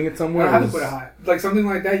it and putting it somewhere. I have to put it high. Like something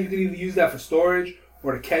like that, you can either use that for storage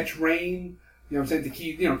or to catch rain. You know what I'm saying? To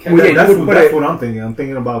keep, catch Well, yeah, rain. that's That's what I'm thinking. I'm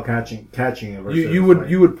thinking about catching it. Versus You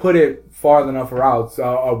would put it far enough out,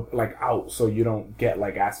 out, so you don't get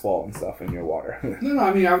like asphalt and stuff in your water. No,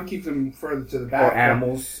 I mean I would keep them further to the back. Or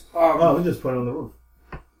animals. we just put it on the roof.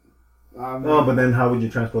 But then how would you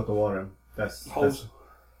transport the water? That's hose.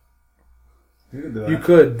 You could do that. You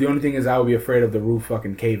could. The only thing is I would be afraid of the roof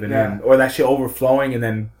fucking caving in. Or that shit overflowing and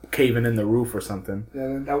then caving in the roof or something.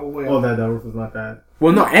 Yeah, that would. That roof is not that.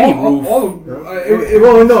 Well, no, any roof.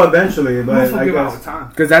 No, eventually, but I guess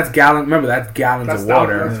because that's gallon. Remember, that's gallons of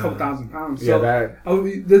water. That's a couple thousand pounds. Yeah, so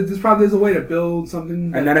there's probably a way to build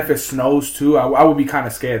something. And then if it snows too, I would be kind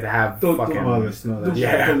of scared to have the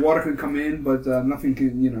water can come in, but nothing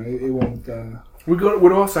can. It won't.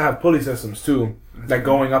 We'd also have pulley systems too, like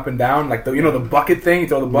going up and down, like the bucket thing.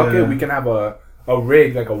 Throw the bucket. Yeah. We can have a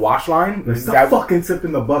rig, like a wash line. Stop fucking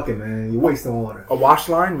sipping the bucket, man. You're wasting water. A wash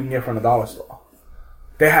line we can get from the dollar store.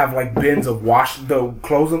 They have like bins of the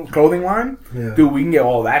clothing line. Yeah. Dude, we can get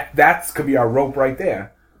all that. That could be our rope right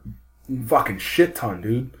there. Fucking shit ton,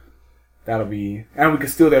 dude. That'll be... And we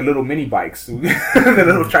could steal their little mini bikes. Their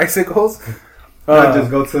little tricycles.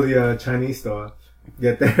 Just go to the Chinese store.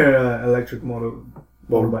 Get their electric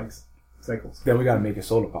motorbikes. Cycles. Then we gotta make it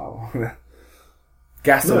solar power.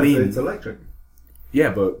 Gasoline. No, it's electric.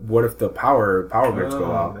 Yeah, but what if the power grids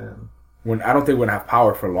go out? Man. I don't think we're gonna have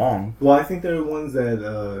power for long. Well, I think they're ones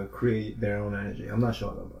that create their own energy. I'm not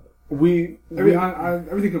sure about it.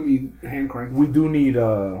 Everything can be hand cranked. We do need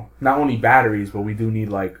not only batteries, but we do need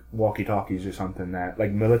like walkie talkies or something that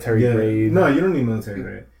like military grade. No, you don't need military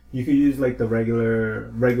grade. You could use like the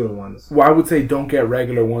regular ones. Well, I would say don't get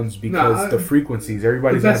regular ones because the frequencies.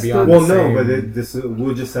 Everybody's gonna be on. Well, the same.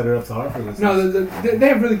 we'll just set it up to our frequencies. No, they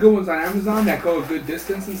have really good ones on Amazon that go a good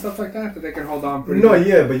distance and stuff like that they can hold on pretty. No, good.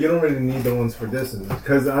 yeah, but you don't really need the ones for distance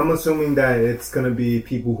because I'm assuming that it's gonna be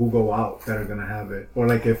people who go out that are gonna have it, or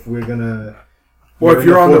like if we're gonna. Or if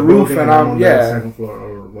you're on the roof and I'm on the second floor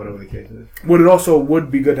or whatever the case is.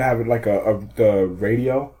 Would be good to have it like the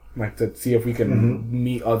radio. Like to see if we can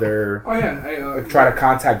meet other... Oh, yeah. try to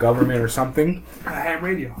contact government or something. Ham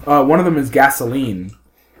radio. One of them is gasoline.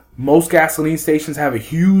 Most gasoline stations have a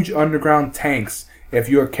huge underground tanks. If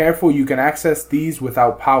you are careful, you can access these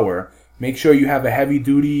without power. Make sure you have a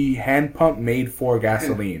heavy-duty hand pump made for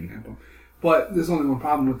gasoline. But there's only one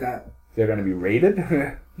problem with that. They're going to be raided?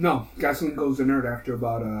 No. Gasoline goes inert after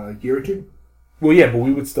about a year or two. Well, yeah, but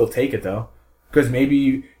we would still take it, though. Because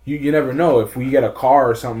maybe... You never know if we get a car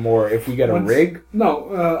or something, or if we get a rig.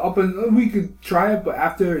 No, we could try it, but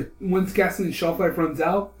once gasoline shelf life runs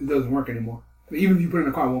out, it doesn't work anymore. Even if you put it in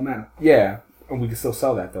a car, it won't matter. Yeah, and we can still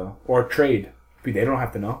sell that though, or trade. They don't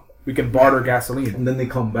have to know. We can barter gasoline, and then they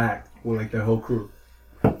come back with like their whole crew,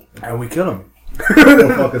 and we kill them. They'll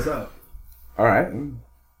fuck us up. All right.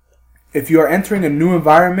 If you are entering a new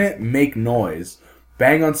environment, make noise.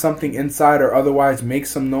 Bang on something inside or otherwise make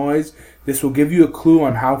some noise. This will give you a clue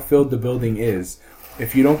on how filled the building is.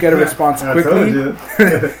 If you don't get a response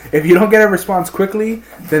quickly,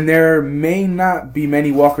 then there may not be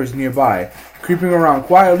many walkers nearby. Creeping around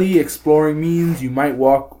quietly, exploring means you might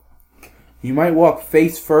walk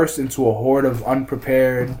face first into a horde of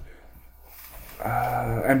unprepared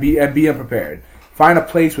and be unprepared. Find a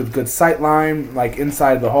place with good sightline, like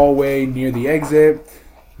inside the hallway near the exit.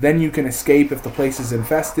 Then you can escape if the place is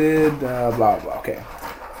infested. Blah, blah. Okay.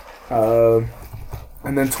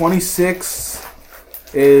 And then 26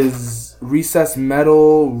 is recessed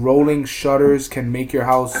metal. Rolling shutters can make your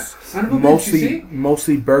house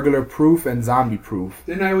mostly burglar proof and zombie proof.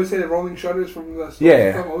 Didn't I always say the rolling shutters from the store?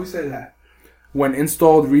 Yeah. I always say that. When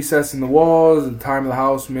installed recessed in the walls at the time of the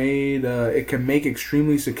house made, it can make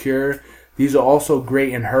extremely secure. These are also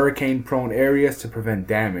great in hurricane-prone areas to prevent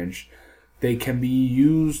damage. They can be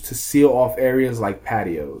used to seal off areas like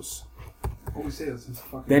patios.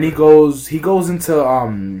 Then he goes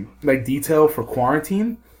into like detail for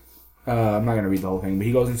quarantine. I'm not gonna read the whole thing, but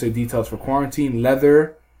he goes into details for quarantine.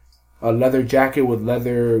 A leather jacket with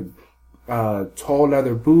tall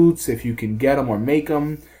leather boots if you can get them or make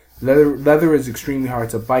them. Leather is extremely hard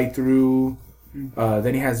to bite through.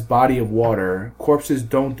 Then he has body of water. Corpses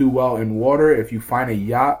don't do well in water. If you find a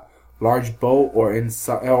yacht, large boat, or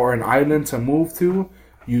an island to move to,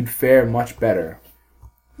 you'd fare much better.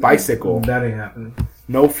 Bicycle. That ain't happening.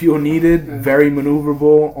 No fuel needed. Very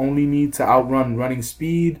maneuverable. Only need to outrun running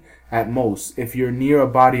speed at most. If you're near a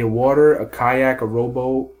body of water, a kayak, a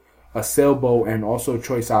rowboat, a sailboat, and also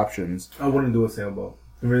choice options. I wouldn't do a sailboat.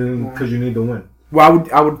 Because you need the wind. Well,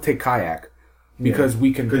 I would take kayak. Because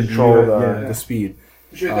we can control the speed.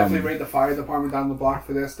 You should definitely rate the fire department down the block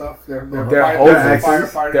for their stuff. Their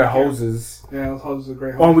hoses. Yeah, those hoses are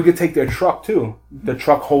great. Oh, and we could take their truck too. The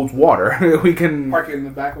truck holds water. We can park it in the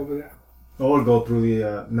back over there. Or go through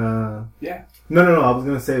the nah. Yeah. No. I was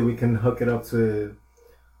gonna say we can hook it up to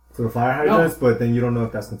the fire hydrants, but then you don't know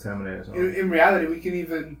if that's contaminated. So. In reality, we can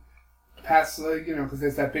even pass, because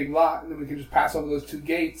there's that big lot, and then we can just pass over those 2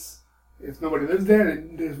 gates. If nobody lives there,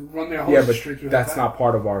 then just run their hose straight through. That's not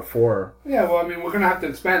part of our 4. Yeah, well, I mean, we're gonna have to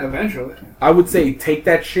expand eventually. I would say take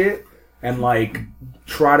that shit and like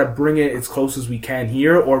try to bring it as close as we can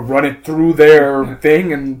here, or run it through their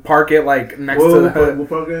thing and park it like next to the. We'll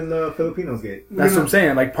park it in the Filipinos gate. That's what I'm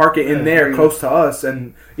saying. Like park it in there, close to us,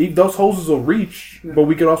 and those hoses will reach. Yeah. But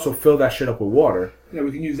we could also fill that shit up with water. Yeah,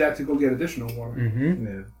 we can use that to go get additional water. Mm-hmm.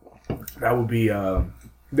 Yeah. That would be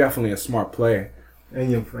definitely a smart play. And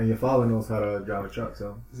your father knows how to drive a truck,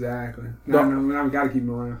 so exactly. Now we gotta keep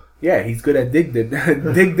him around. Yeah, he's good at dig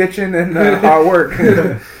ditching and hard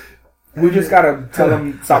work. We just gotta tell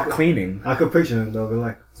him stop cleaning. I could picture him though. They're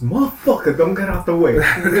like, "Motherfucker, don't get out the way.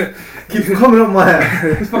 Keep coming up my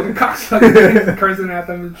ass." He's fucking cocksucker, cursing at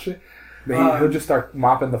them and shit. He'll just start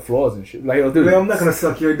mopping the floors and shit. Like, dude, I'm not gonna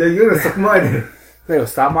suck your dick. You're gonna suck my dick. Hey,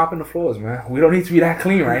 stop mopping the floors, man. We don't need to be that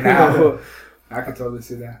clean right now. I can totally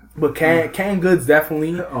see that. But canned goods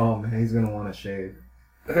definitely. Oh man, he's gonna want to shave.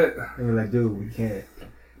 And we're like, dude, we can't.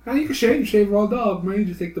 Now you can shave raw dog, man. You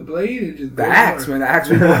just take the blade and just the axe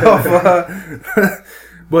we blow off.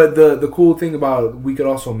 But the cool thing about we could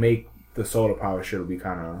also make the solar power shit will be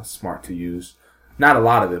kind of smart to use. Not a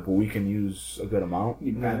lot of it, but we can use a good amount.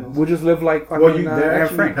 We'll just live like there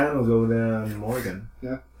actually panels over there in Morgan.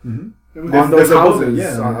 Yeah. Mm-hmm. On those houses.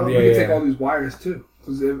 We can take all these wires too.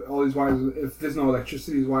 Because all these wires, if there's no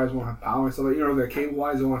electricity, these wires won't have power. So, they're cable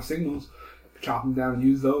wires, they won't have signals. Chop them down and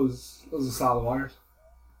use those. Those are solid wires.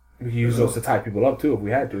 We can use those to tie people up, too, if we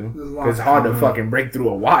had to. It's hard to fucking break through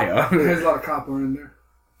a wire. There's a lot of copper in there.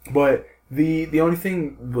 But the only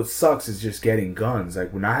thing what sucks is just getting guns.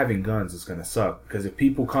 Like, we're not having guns, it's going to suck. Because if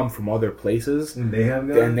people come from other places, and they have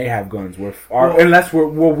guns, then they have guns. Unless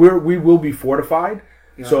we will be fortified.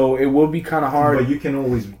 Yeah. So it will be kind of hard. But you can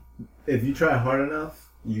always... If you try hard enough,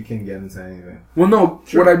 you can get into anything. Well, no.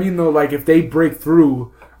 Sure. What I mean, though, like, if they break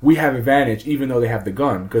through, we have advantage, even though they have the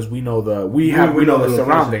gun, because we know the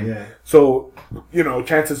surrounding. Yeah. So,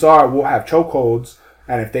 chances are we'll have chokeholds,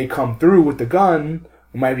 and if they come through with the gun,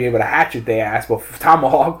 we might be able to hatchet their ass,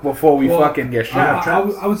 tomahawk before we fucking get shot.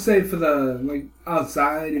 I would say for the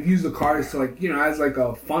outside, if you use the cars to as like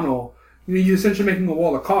a funnel, you're essentially making a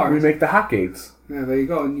wall of cars. We make the hot gates. Yeah, there you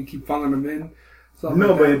go, and you keep funneling them in.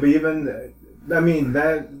 No, but even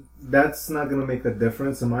that's not gonna make a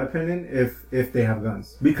difference in my opinion if they have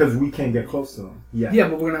guns, because we can't get close to them. Yeah,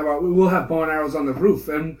 but we'll have bow and arrows on the roof,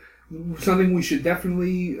 and something we should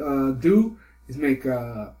definitely do is make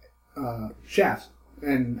shafts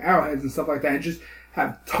and arrowheads and stuff like that, and just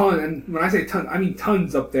have tons. And when I say tons, I mean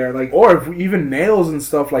tons up there. Like, or if even nails and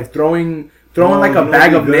stuff, like throwing like a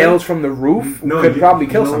bag of nails from the roof could probably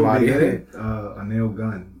kill somebody. A nail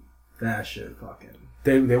gun. That shit fucking...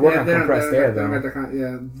 They work on compressed air, though.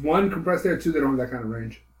 One, compressed air. Two, they don't have that kind of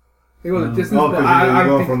range. They go the distance. Oh, because you're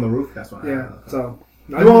going from the roof? That's why. Yeah, so...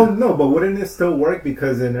 No, but wouldn't it still work?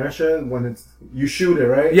 Because inertia, when you shoot it,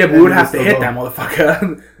 right? Yeah, but we would have to hit that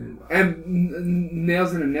motherfucker. And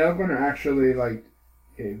nails in a nail gun are actually,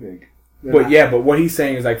 big. But what he's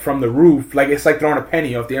saying is, like, from the roof, like, it's like throwing a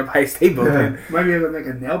penny off the Empire State Building. Might be able to make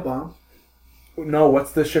a nail bomb. No,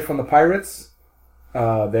 what's the shit from the pirates?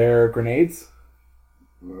 Their grenades.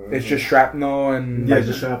 It's just shrapnel and... Yeah,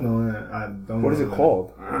 just shrapnel. I don't know. What is it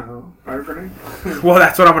called? I don't know. Fire grenade? Well,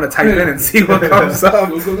 that's what I'm going to type in and see what comes up.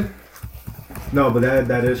 Google it? No, but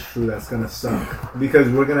that is true. That's going to suck. Because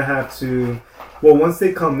we're going to have to... Well, once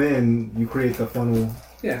they come in, you create the funnel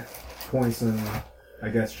points and, I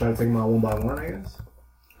guess, try to take them out one by one, I guess.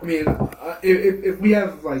 I mean, if we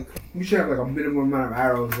have, we should have, a minimum amount of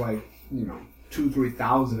arrows,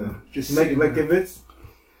 2,000-3,000. Just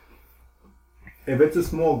if it's a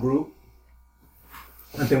small group,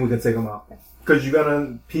 I think we can take them out. Because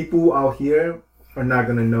people out here are not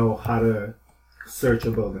gonna know how to search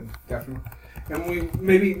a building. Definitely. And we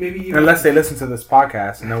maybe unless they listen to this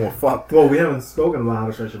podcast, and then we're fucked. Well, we haven't spoken about how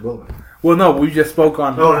to search a building. Well, no, we just spoke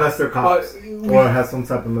on. Oh, unless they're cops or have some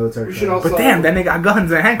type of military. But damn, then they got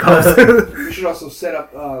guns and handcuffs. We should also set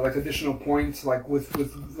up additional points, like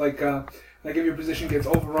if your position gets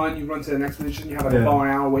overrun, you run to the next position, you have a bow and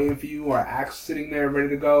arrow waiting for you, or an axe sitting there ready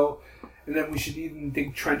to go. And then we should even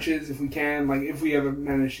dig trenches if we can, if we ever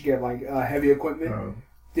manage to get heavy equipment.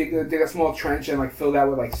 Dig a small trench and fill that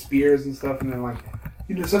with spears and stuff, and then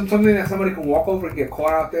something that somebody can walk over and get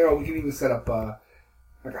caught out there, or we can even set up a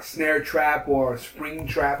snare trap or spring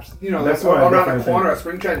traps. That's around the corner, a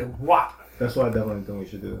spring trap, and whop. That's what I definitely think we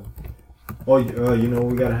should do. Oh, you know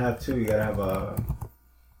what we gotta have too. You gotta have a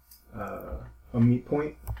meeting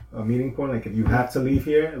point. Like if you have to leave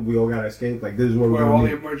here, we all gotta escape. Like this is where we're Where gonna all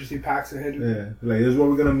meet. the emergency packs are hidden. Yeah, like this is where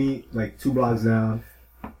we're gonna meet. Like 2 blocks down.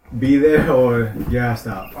 Be there or your ass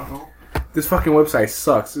out. Uh-huh. This fucking website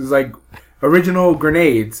sucks. It's like original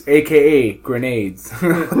grenades, aka grenades.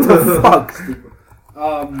 What the fuck?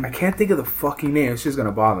 I can't think of the fucking name. It's just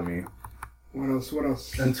gonna bother me. What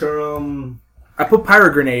else? Enter I put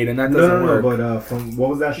pirate grenade and that doesn't work. but from what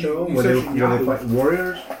was that show? You Where they searching fight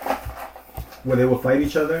warriors? Where they would fight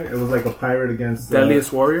each other? It was like a pirate against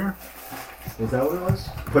Deadliest Warrior? Was that what it was?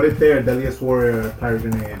 Put it there, Deadliest Warrior, pirate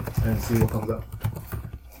grenade, and see what comes up.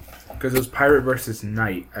 Because it was pirate versus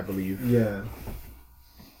knight, I believe. Yeah.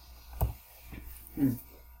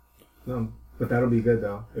 No, but that'll be good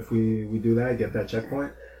though. If we do that, get that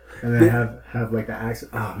checkpoint, and then have like the axe.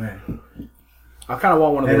 Oh man. I kind of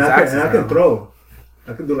want one of those And axes. I can now. throw.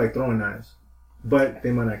 I can do like throwing knives, but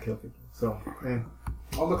they might not kill people. So, man.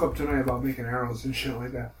 I'll look up tonight about making arrows and shit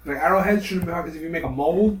like that. Like arrowheads shouldn't be hard because if you make a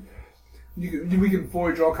mold, we can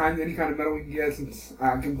forge all kinds, any kind of metal we can get. Since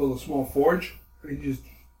I can build a small forge, and you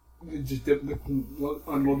just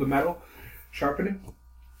unload the metal, sharpen it.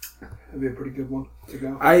 That'd be a pretty good one to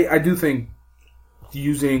go. I do think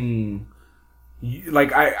using...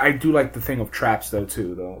 Like, I do like the thing of traps, though,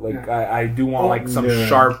 too, though. Like, Yeah. I do want, like, some Yeah.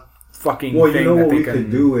 sharp fucking Well, thing you know that what they we can...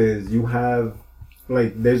 could do is you have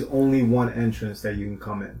like there's only one entrance that you can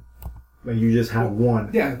come in. Like you just have one.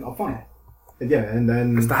 Yeah, a funnel. Yeah, and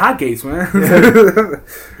then It's the hot gates, man.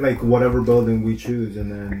 like whatever building we choose,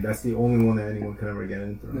 and then that's the only one that anyone can ever get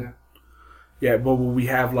into. Yeah. Yeah, but will we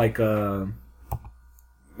have, like a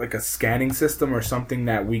scanning system or something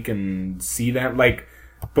that we can see them? Like,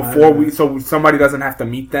 before so somebody doesn't have to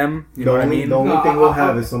meet them? You know what I mean? The only No, thing we'll I-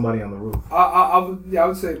 have is somebody on the roof. I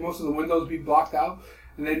would say most of the windows be blocked out,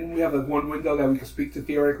 and then we have like one window that we can speak to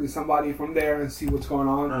theoretically somebody from there and see what's going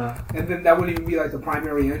on. And then that wouldn't even be like the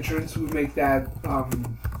primary entrance. We make that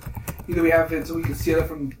either we have it so we can seal it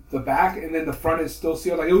from the back, and then the front is still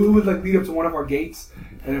sealed. Like it would like lead up to one of our gates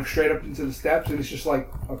and then straight up into the steps, and it's just like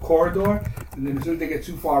a corridor. And then as soon as they get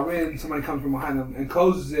too far in, somebody comes from behind them and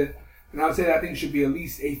closes it. And I would say that thing should be at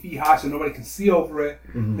least 8 feet high so nobody can see over it.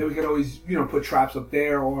 Mm-hmm. Then we can always, put traps up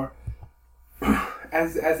there, or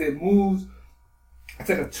as it moves, it's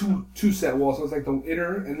like a two set wall. So it's like the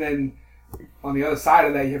inner, and then on the other side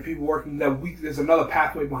of that, you have people working there's another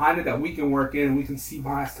pathway behind it that we can work in, and we can see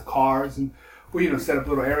past the cars, and we, set up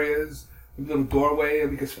little areas, a little doorway that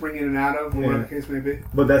we can spring in and out of, or whatever the case may be.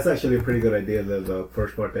 But that's actually a pretty good idea, the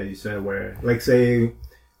first part that you said, where, like, say,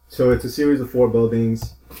 so it's a series of 4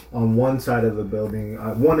 buildings. On one side of the building,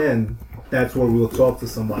 one end, that's where we'll talk to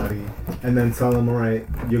somebody, and then tell them, all right,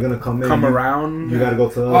 you're going to come in. Around. You got to go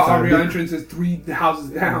to the other Our side. real entrance is 3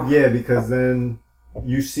 houses down. Yeah, because then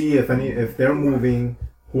you see if they're moving,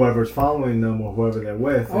 whoever's following them or whoever they're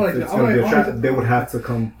with, if it's going to be a trap, they would have to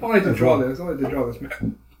come. I like to as draw well. this. I like to draw this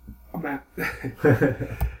map.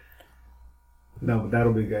 No, but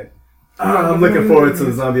that'll be good. I'm looking forward to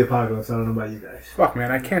the zombie apocalypse. I don't know about you guys. Fuck,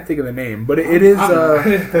 man, I can't think of the name, but it is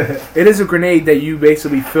it is a grenade that you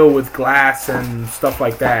basically fill with glass and stuff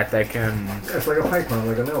like that can. Yeah, it's like a pipe bomb,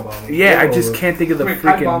 like a nail bomb. Yeah, I just can't think of the Wait,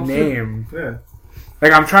 pipe freaking bombs too? name. Yeah.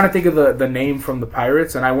 Like, I'm trying to think of the name from the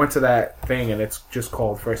Pirates, and I went to that thing, and it's just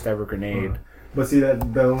called First Ever Grenade. But see,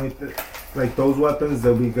 that the only like those weapons,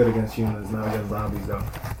 they'll be good against humans, not against zombies, though.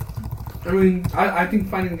 I mean, I think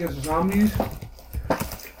fighting against zombies,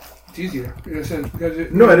 it's easier in a sense because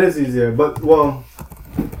It is easier, but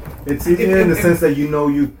it's easier in the sense that you know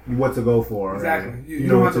what to go for. Exactly. Right? You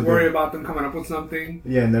don't what have to worry do. about them coming up with something.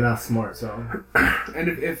 Yeah, and they're not smart, so. And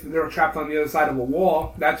if they're trapped on the other side of a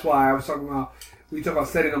wall, that's why I was talking about. We talk about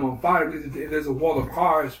setting them on fire because if there's a wall of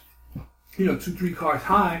cars, 2-3 cars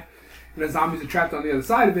high, and the zombies are trapped on the other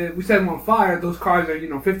side of it. We set them on fire. Those cars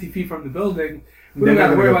are 50 feet from the building. We don't got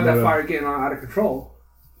to worry about that fire getting out of control.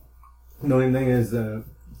 The only thing is,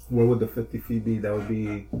 where would the 50 feet be? That would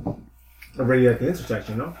be already at the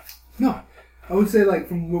intersection, no? No, I would say like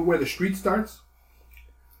from where the street starts.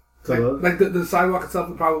 So Like the sidewalk itself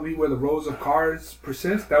would probably be where the rows of cars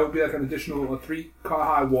persist. That would be like an additional 3-car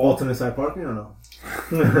high wall. alternate side parking or no?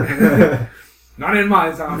 Not in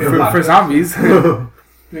my zombie. For zombies. You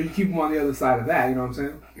keep them on the other side of that. You know what I'm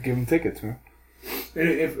saying? Give them tickets, man. And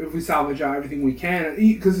if we salvage out everything we can,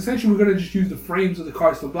 because essentially we're going to just use the frames of the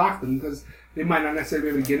cars to block them, because they might not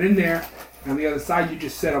necessarily be able to get in there. And on the other side, you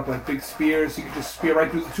just set up like big spears. You can just spear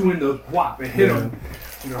right through the 2 windows, whop, and hit him.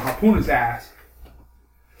 Harpoon his ass.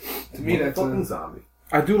 To me, that's fucking zombie.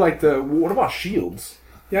 I do like what about shields?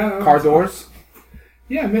 Yeah. Car doors?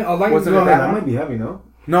 Yeah, man. I like Wasn't No, it that that one? might be heavy, no?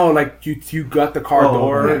 No, like you got the car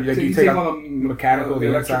door. yeah. Like So you take out all the mechanical, the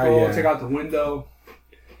inside. electrical, Yeah. take out the window.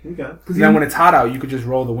 Okay. Because And then when it's hot out, you could just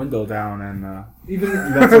roll the window down and. even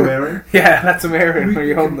That's a Mary. Yeah, that's some area when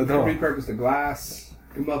you're holding the door. repurpose the glass,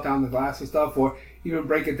 you can melt down the glass and stuff, or even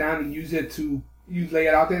break it down and use it to lay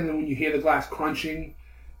it out there. And then when you hear the glass crunching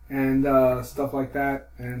and stuff like that,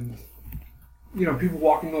 and people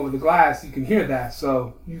walking over the glass, you can hear that.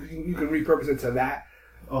 So you can repurpose it to that.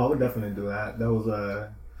 Oh, I would definitely do that.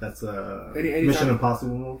 That's a Anytime- Mission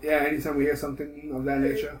Impossible move. Yeah, anytime we hear something of that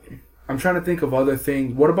nature. I'm trying to think of other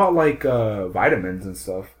things. What about like vitamins and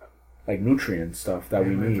stuff, like nutrient stuff that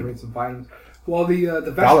we need? Some vitamins. Well, the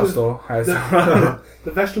Dollar vegetables, store has.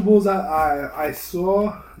 the vegetables I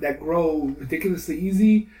saw that grow ridiculously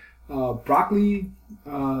easy, broccoli,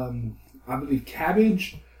 I believe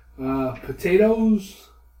cabbage, potatoes,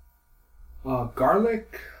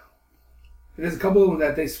 garlic. And there's a couple of them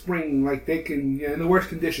that they spring like they can in the worst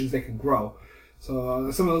conditions they can grow. So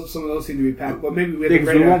some of those seem to be packed, but maybe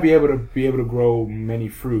we won't be able to grow many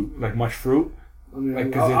fruit, like much fruit. I mean,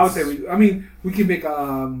 Like, I would say we can make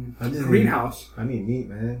greenhouse. I need meat,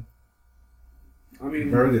 man. I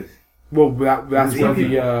mean, Burgers. Well, that's Yeah.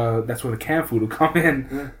 where that's where the canned food will come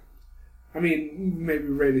in. I mean, maybe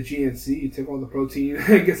raid a GNC, take all the protein,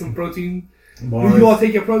 get some protein. Bars. You all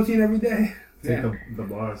take your protein every day. Take Yeah. the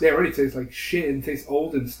bars. They already taste like shit and taste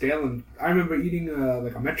old and stale. And I remember eating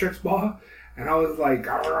like a Metrix bar, and I was like,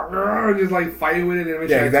 just like fighting with it. And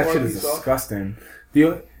Yeah, that shit is disgusting.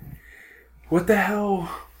 What the hell?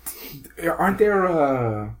 Aren't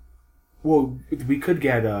there? Well, we could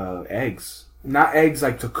get eggs. Not eggs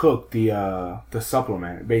like to cook. The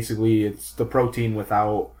supplement. Basically, it's the protein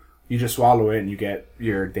without. You just swallow it and you get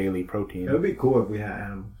your daily protein. It would be cool if we had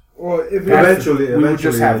animals. Or if we Eventually, we would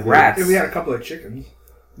just have yeah. rats. if we had a couple of chickens,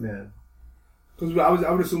 Yeah. because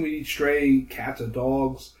I would assume we eat stray cats or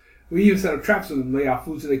dogs. We even set up traps for them, lay out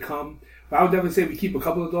food till they come. But I would definitely say we keep a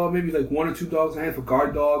couple of dogs, maybe like 1 or 2 dogs in hand for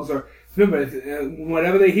guard dogs. Or remember,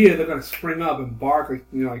 whatever they hear, they're gonna spring up and bark.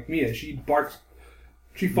 Like Mia, she barks.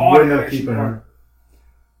 She fought. We're not and she keeping barked.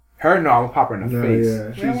 Her, no, I'm gonna pop her in the No, face.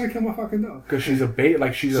 yeah. Man, I want to kill my fucking dog. Because she's a bait,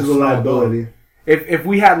 like she's a She's a small liability. dog. If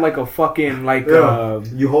we had like a fucking like Yeah.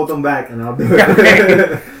 You hold them back and I'll do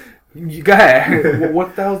Okay. it. Go ahead.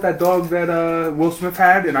 What the hell's that dog that Will Smith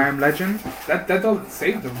had in I Am Legend? That dog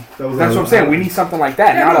saved him. That's what I'm saying. We need something like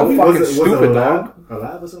that, Yeah, not no, a was fucking was it stupid a dog. lab? A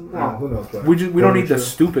lab or something? No. Who knows? But We don't need the Sure.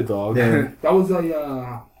 stupid dog. Yeah. That was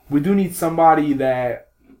a We do need somebody that.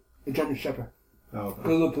 German Shepherd. Oh, Those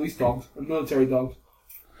little police dogs, military dogs.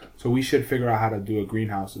 So we should figure out how to do a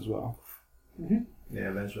greenhouse as well. yeah,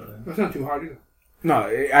 eventually. That's not too hard either. No,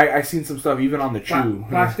 I seen some stuff even on the chew.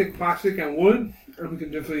 Plastic, and wood, and we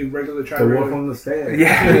can definitely regularly try To to work regular. on the stand. There you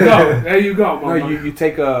Yeah. go. There you go. No, Mama. you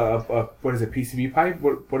take a what is it, PCB pipe?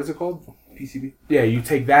 What is it called? PCB. Yeah, you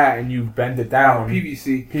take that and you bend it down.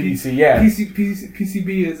 PVC. PVC, yeah.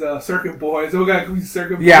 PCB is a circuit board. So we got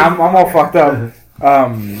circuit board. Yeah, I'm all fucked up.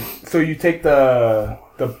 So you take the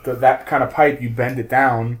that kind of pipe, you bend it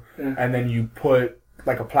down, Yeah. and then you put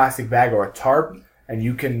like a plastic bag or a tarp, and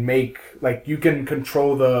you can make like you can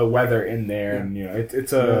control the weather in there, and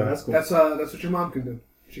it's Yeah, a that's cool. That's what your mom can do.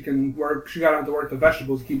 She can work. She got to have to work the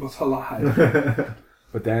vegetables to keep us alive.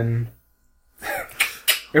 but then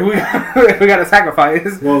if we got to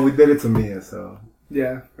sacrifice. Well, we did it to Mia, so.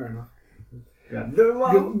 Yeah, fair enough. Yeah.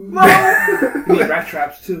 We need rat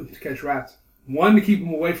traps too to catch rats. 1, to keep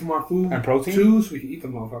them away from our food. And protein? 2, so we can eat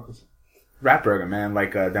them motherfuckers. Rat burger, man,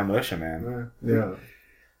 like Demolition Man. Yeah.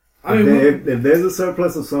 I mean, if there's a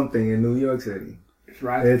surplus of something in New York City, it's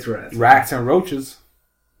rats. it's rats. Rats and roaches.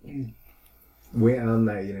 I'm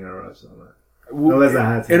not eating a rush on that. Unless I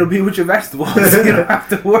had to. It'll be with your vegetables. You don't have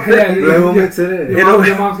to worry. Yeah, Let me mix it in. Your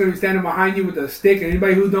mom's gonna be standing behind you with a stick, and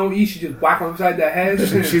anybody who don't eat, she just whack them upside the head.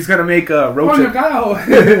 She's gonna make a Coño, rocha.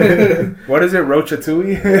 carajo. What is it,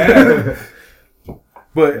 roachatouille? Yeah.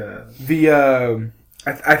 But Yeah.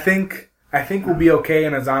 I think we'll be okay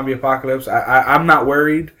in a zombie apocalypse. I'm not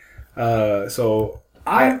worried. So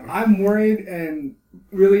I'm worried, and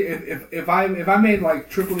really, if I made like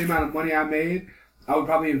triple the amount of money I made, I would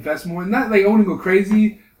probably invest more. Not like I wouldn't go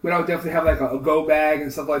crazy, but I would definitely have like a go bag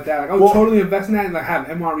and stuff like that. Like I would totally invest in that and like have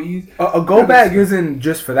MREs. a go bag isn't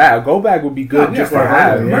just for that. A go bag would be good just to for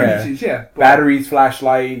have. Yeah. emergencies, yeah. But Batteries,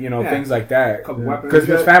 flashlight, Yeah. things like that. a couple Yeah. weapons. Because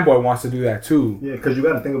Miss Fanboy wants to do that too. Yeah, because you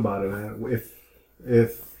got to think about it, man. If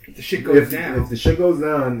If the shit goes down. if the shit goes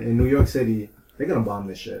down in New York City, they're gonna bomb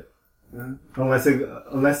this shit. Yeah. Unless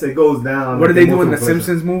it goes down. What do they do in the multiple places.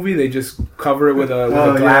 Simpsons movie? They just cover it with a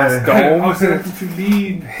Oh, glass yeah. I dome. was saying to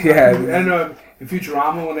lead. Yeah. I don't know in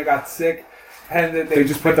Futurama when they got sick, And then They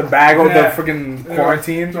just put the bag on the Yeah. freaking they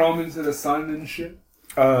quarantine. throw them into the sun and shit.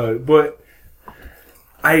 But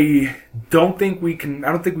I don't think we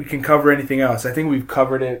can cover anything else. I think we've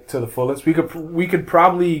covered it to the fullest. We could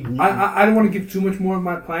probably. I don't want to give too much more of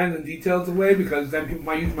my plans and details away because then people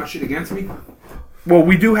might use my shit against me. Well,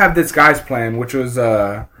 we do have this guy's plan, which was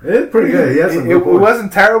It's pretty good. He has some it good points.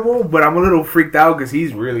 wasn't terrible, but I'm a little freaked out because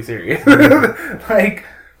he's really serious. Like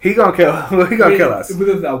he gonna kill us. If we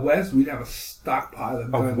lived out west, we'd have a stockpile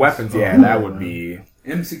of guns. Of weapons. Yeah, that would be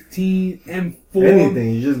M16, M4. Anything.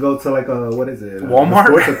 You just go to like a, what is it? Walmart.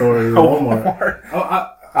 The Sports Authority. Walmart.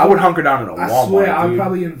 Oh, I would hunker down in a I Walmart. swear, I would dude.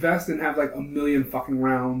 probably invest and have like 1 million fucking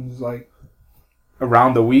rounds. Like,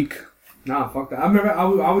 Around the week. nah, fuck that. I remember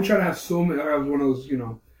I would try to have so many. I was one of those,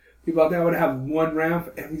 people out there. I would have 1 round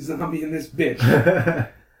for every zombie in this bitch.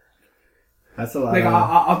 That's a lot. Like,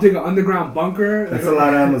 I'll dig an underground bunker. That's a lot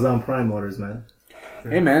of Amazon Prime orders, man.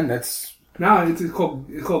 Hey man, that's Now it's called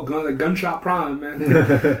Gunshot Prime,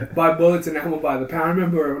 man. Buy bullets and ammo by the pound. I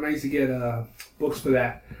remember when I used to get books for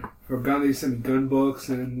that. For gun, they used to send me gun books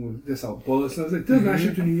and this all bullets. And I was like, dude, I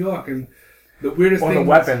ship to New York. And the weirdest thing the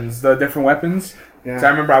weapons, the different weapons. Yeah. So I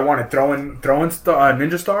remember I wanted throwing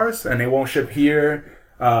ninja stars, and they won't ship here.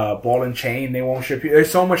 Ball and chain, they won't ship here.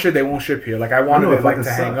 There's so much shit they won't ship here. Like I wanted it like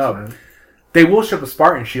to hang up. Man. They will ship a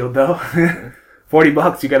Spartan shield though.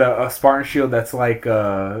 $40, you get a Spartan shield that's like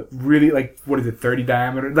really like what is it, 30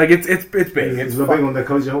 diameter? Like it's big. It's a big one that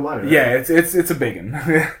covers your whole body. Right? Yeah, it's a big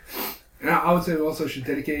one. And I would say we also should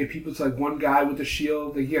dedicate people to like one guy with a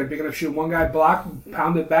shield. Like, you got a big enough shield. One guy block,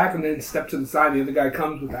 pound it back, and then step to the side. The other guy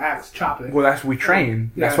comes with the axe, chop it. Well, that's we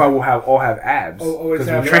train. Yeah. That's why we'll all have abs. Always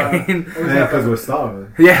Because we have, train. Yeah, because we're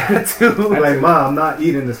starving. Yeah, too. I'm like, Mom, I'm not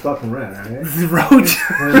eating this fucking rat, alright?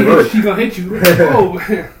 Roach. She gonna hit you.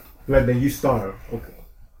 Oh, Like, then you starve. Okay.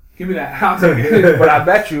 give me that. I'll take it. But I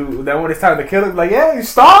bet you that when it's time to kill him, like, yeah, you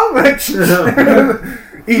starve?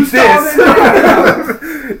 Eat starving?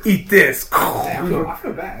 this. Eat this. I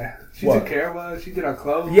feel bad. She What? took care of us. She did our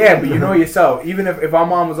clothes. Yeah, but you know yourself. Even if our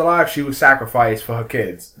mom was alive, she would sacrifice for her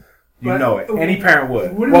kids. You But- know it. Any parent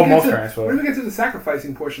would. Where do Well, we get most to- parents Where do would. we get to the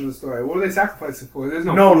sacrificing portion of the story? What are they sacrificing for? There's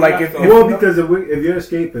no. No, food like, left, if- though. Well, because if you're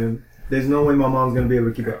escaping, there's no way my mom's going to be able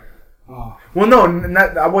to keep up. Oh. Well, no,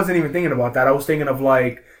 I wasn't even thinking about that. I was thinking of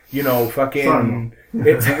like, fucking.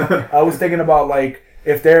 I was thinking about like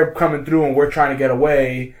if they're coming through and we're trying to get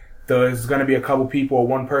away. There's gonna be a couple people or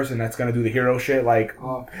one person that's gonna do the hero shit. Like,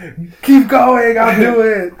 keep going, I'll do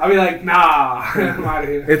it. I'll be like, nah, I'm out of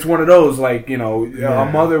here. It's one of those like Yeah. a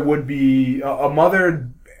mother would be a mother.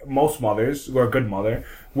 Most mothers or a good mother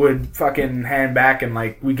would fucking hand back and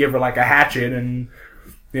like we give her like a hatchet and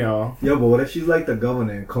Yo, but what if she's like the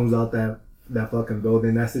governor and comes out that fucking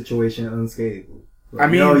building, that situation unscathed? Like, I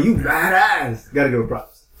mean- yo, you badass. Gotta give her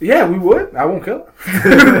props. yeah, we would. I won't kill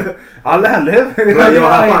her. I'll let her live. Like, yo,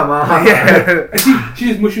 high five, man. High five. Yeah. And she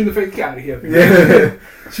just mush you in the face. Get out of here.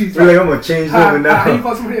 Yeah. She's We're like, I'm gonna change how them you now.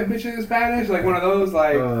 call somebody a bitch in Spanish? Like one of those,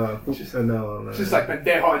 like No. just like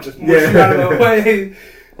pendejo and just mush Yeah. you out of the way.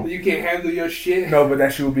 You can't handle your shit. No, but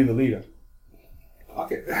that she would be the leader.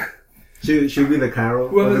 Okay. She'll be the Carol.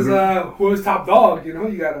 Whoever's top dog,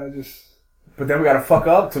 you gotta just. But then we gotta fuck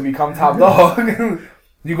up to become top dog.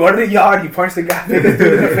 You go to the yard, you punch the guy in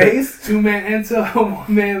the face. 2-man enter,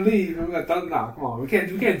 1-man leave. And we're like, nah, come on, we can't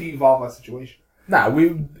devolve our situation. Nah,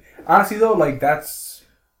 we honestly though, like that's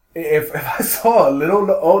if I saw a little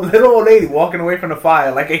old lady walking away from the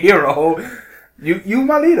fire like a hero, you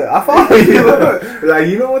my leader. I follow you. Like,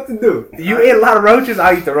 you know what to do. You ate a lot of roaches,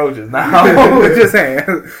 I eat the roaches. Now, just saying.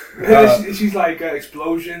 And then she's like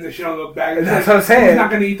explosions and shit on the back. That's what I'm saying. Who's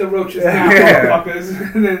not gonna eat the roaches now, Yeah.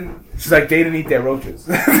 motherfuckers? And then She's like, they didn't eat their roaches.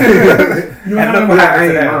 you know And what look what happened, happened to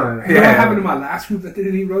ain't them. mine. you know what happened to my last group that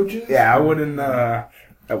didn't eat roaches? Yeah, I wouldn't.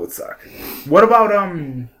 That would suck. What about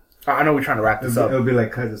I know we're trying to wrap this up. It'll be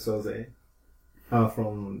like Kaiser Soze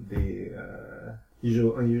from the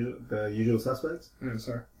Usual Suspects. Yeah,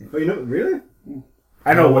 sorry. Oh, you know, really?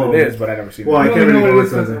 I know Well, what it is, but I never seen well, it. I You can't only know really what go it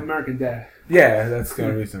is into because of it. American Dad. Yeah, that's the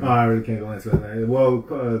only reason. Oh, I really can't go into it. Well,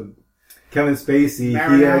 Kevin Spacey, he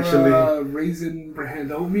Marinara, actually... raisin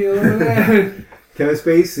brand oatmeal over there. Kevin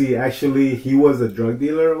Spacey, actually, he was a drug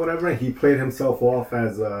dealer or whatever. And he played himself off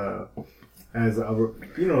as a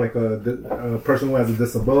like a person who has a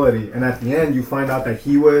disability. And at the end, you find out that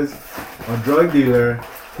he was a drug dealer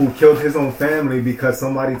who killed his own family because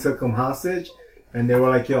somebody took him hostage. And they were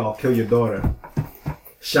like, yo, I'll kill your daughter.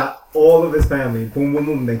 Shot all of his family. Boom, boom,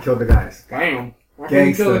 boom. Then killed the guys. Damn. Why can't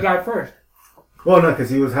you kill the guy first? Well, no, because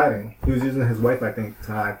he was hiding. He was using his wife, I think,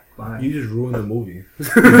 to hide behind. You just ruined the movie.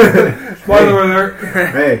 Spoiler alert.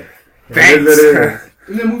 Hey. Thanks. It is.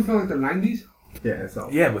 Isn't that movie from like the 90s? Yeah, it's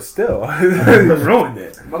all. Yeah, but still, you ruined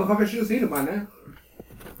it. Motherfucker should have seen it by now.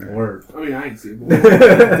 Word. I mean, I ain't seen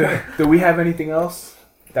it. Do we have anything else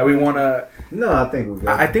that we want to... No, I think we're good.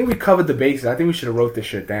 I think we covered the basics. I think we should have wrote this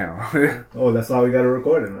shit down. Oh, that's why we got to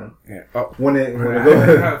record it, man. Yeah. Oh. When it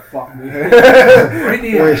goes... Fuck me. Right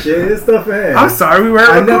there. When shit is stuff in. I'm sorry, we weren't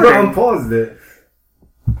I recording. never unpaused it.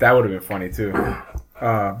 That would have been funny, too.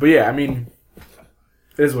 But yeah, I mean,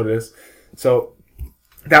 it is what it is. So,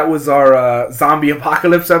 that was our zombie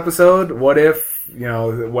apocalypse episode. What if,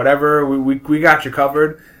 whatever, we got you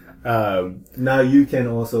covered. Now you can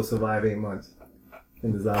also survive 8 months.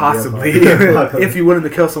 In the zombie Possibly. apocalypse. If you're willing to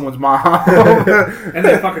kill someone's mom. And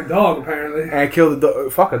that fucking dog, apparently. And kill the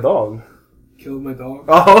dog. Fuck a dog. Killed my dog.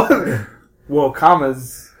 Oh. Well,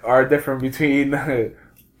 commas are different between...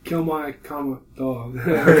 Kill my dog.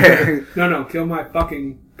 Okay. No, kill my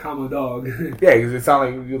fucking dog. Yeah, because it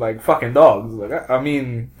sounds like you like fucking dogs. Like, I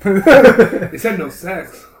mean... They said no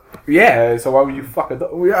sex. Yeah, so why would you fuck a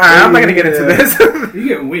dog? I'm not going to get into this. You're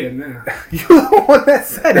getting weird now. You're the one that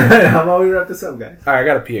said it. How about we wrap this up, guys? Alright, I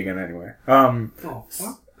gotta pee again anyway. Oh,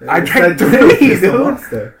 fuck. I drank It's 3, a dude.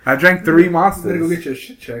 monster. I drank 3 You better go monsters. get your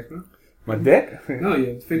shit checked, man. My dick? No,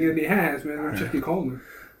 your finger in your hands, man. Don't check your colon.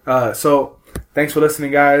 So, thanks for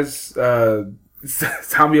listening, guys.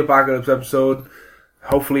 Zombie Apocalypse episode.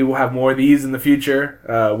 Hopefully we'll have more of these in the future.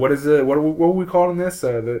 What is it? What are we calling this?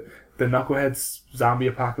 The Knuckleheads Zombie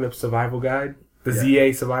Apocalypse Survival Guide? The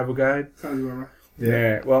ZA Survival Guide? Sounds about right.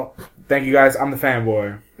 Yeah. Well, thank you guys. I'm the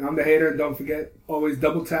fanboy. And I'm the hater. Don't forget, always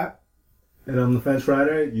double tap. And on the Fence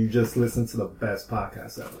Rider, you just listen to the best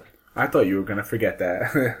podcast ever. I thought you were going to forget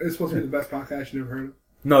that. It's supposed to be the best podcast you never heard of.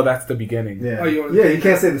 No, that's the beginning. Yeah, Oh, you wanna yeah, say you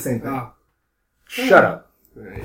can't say the same thing. Ah. Shut up.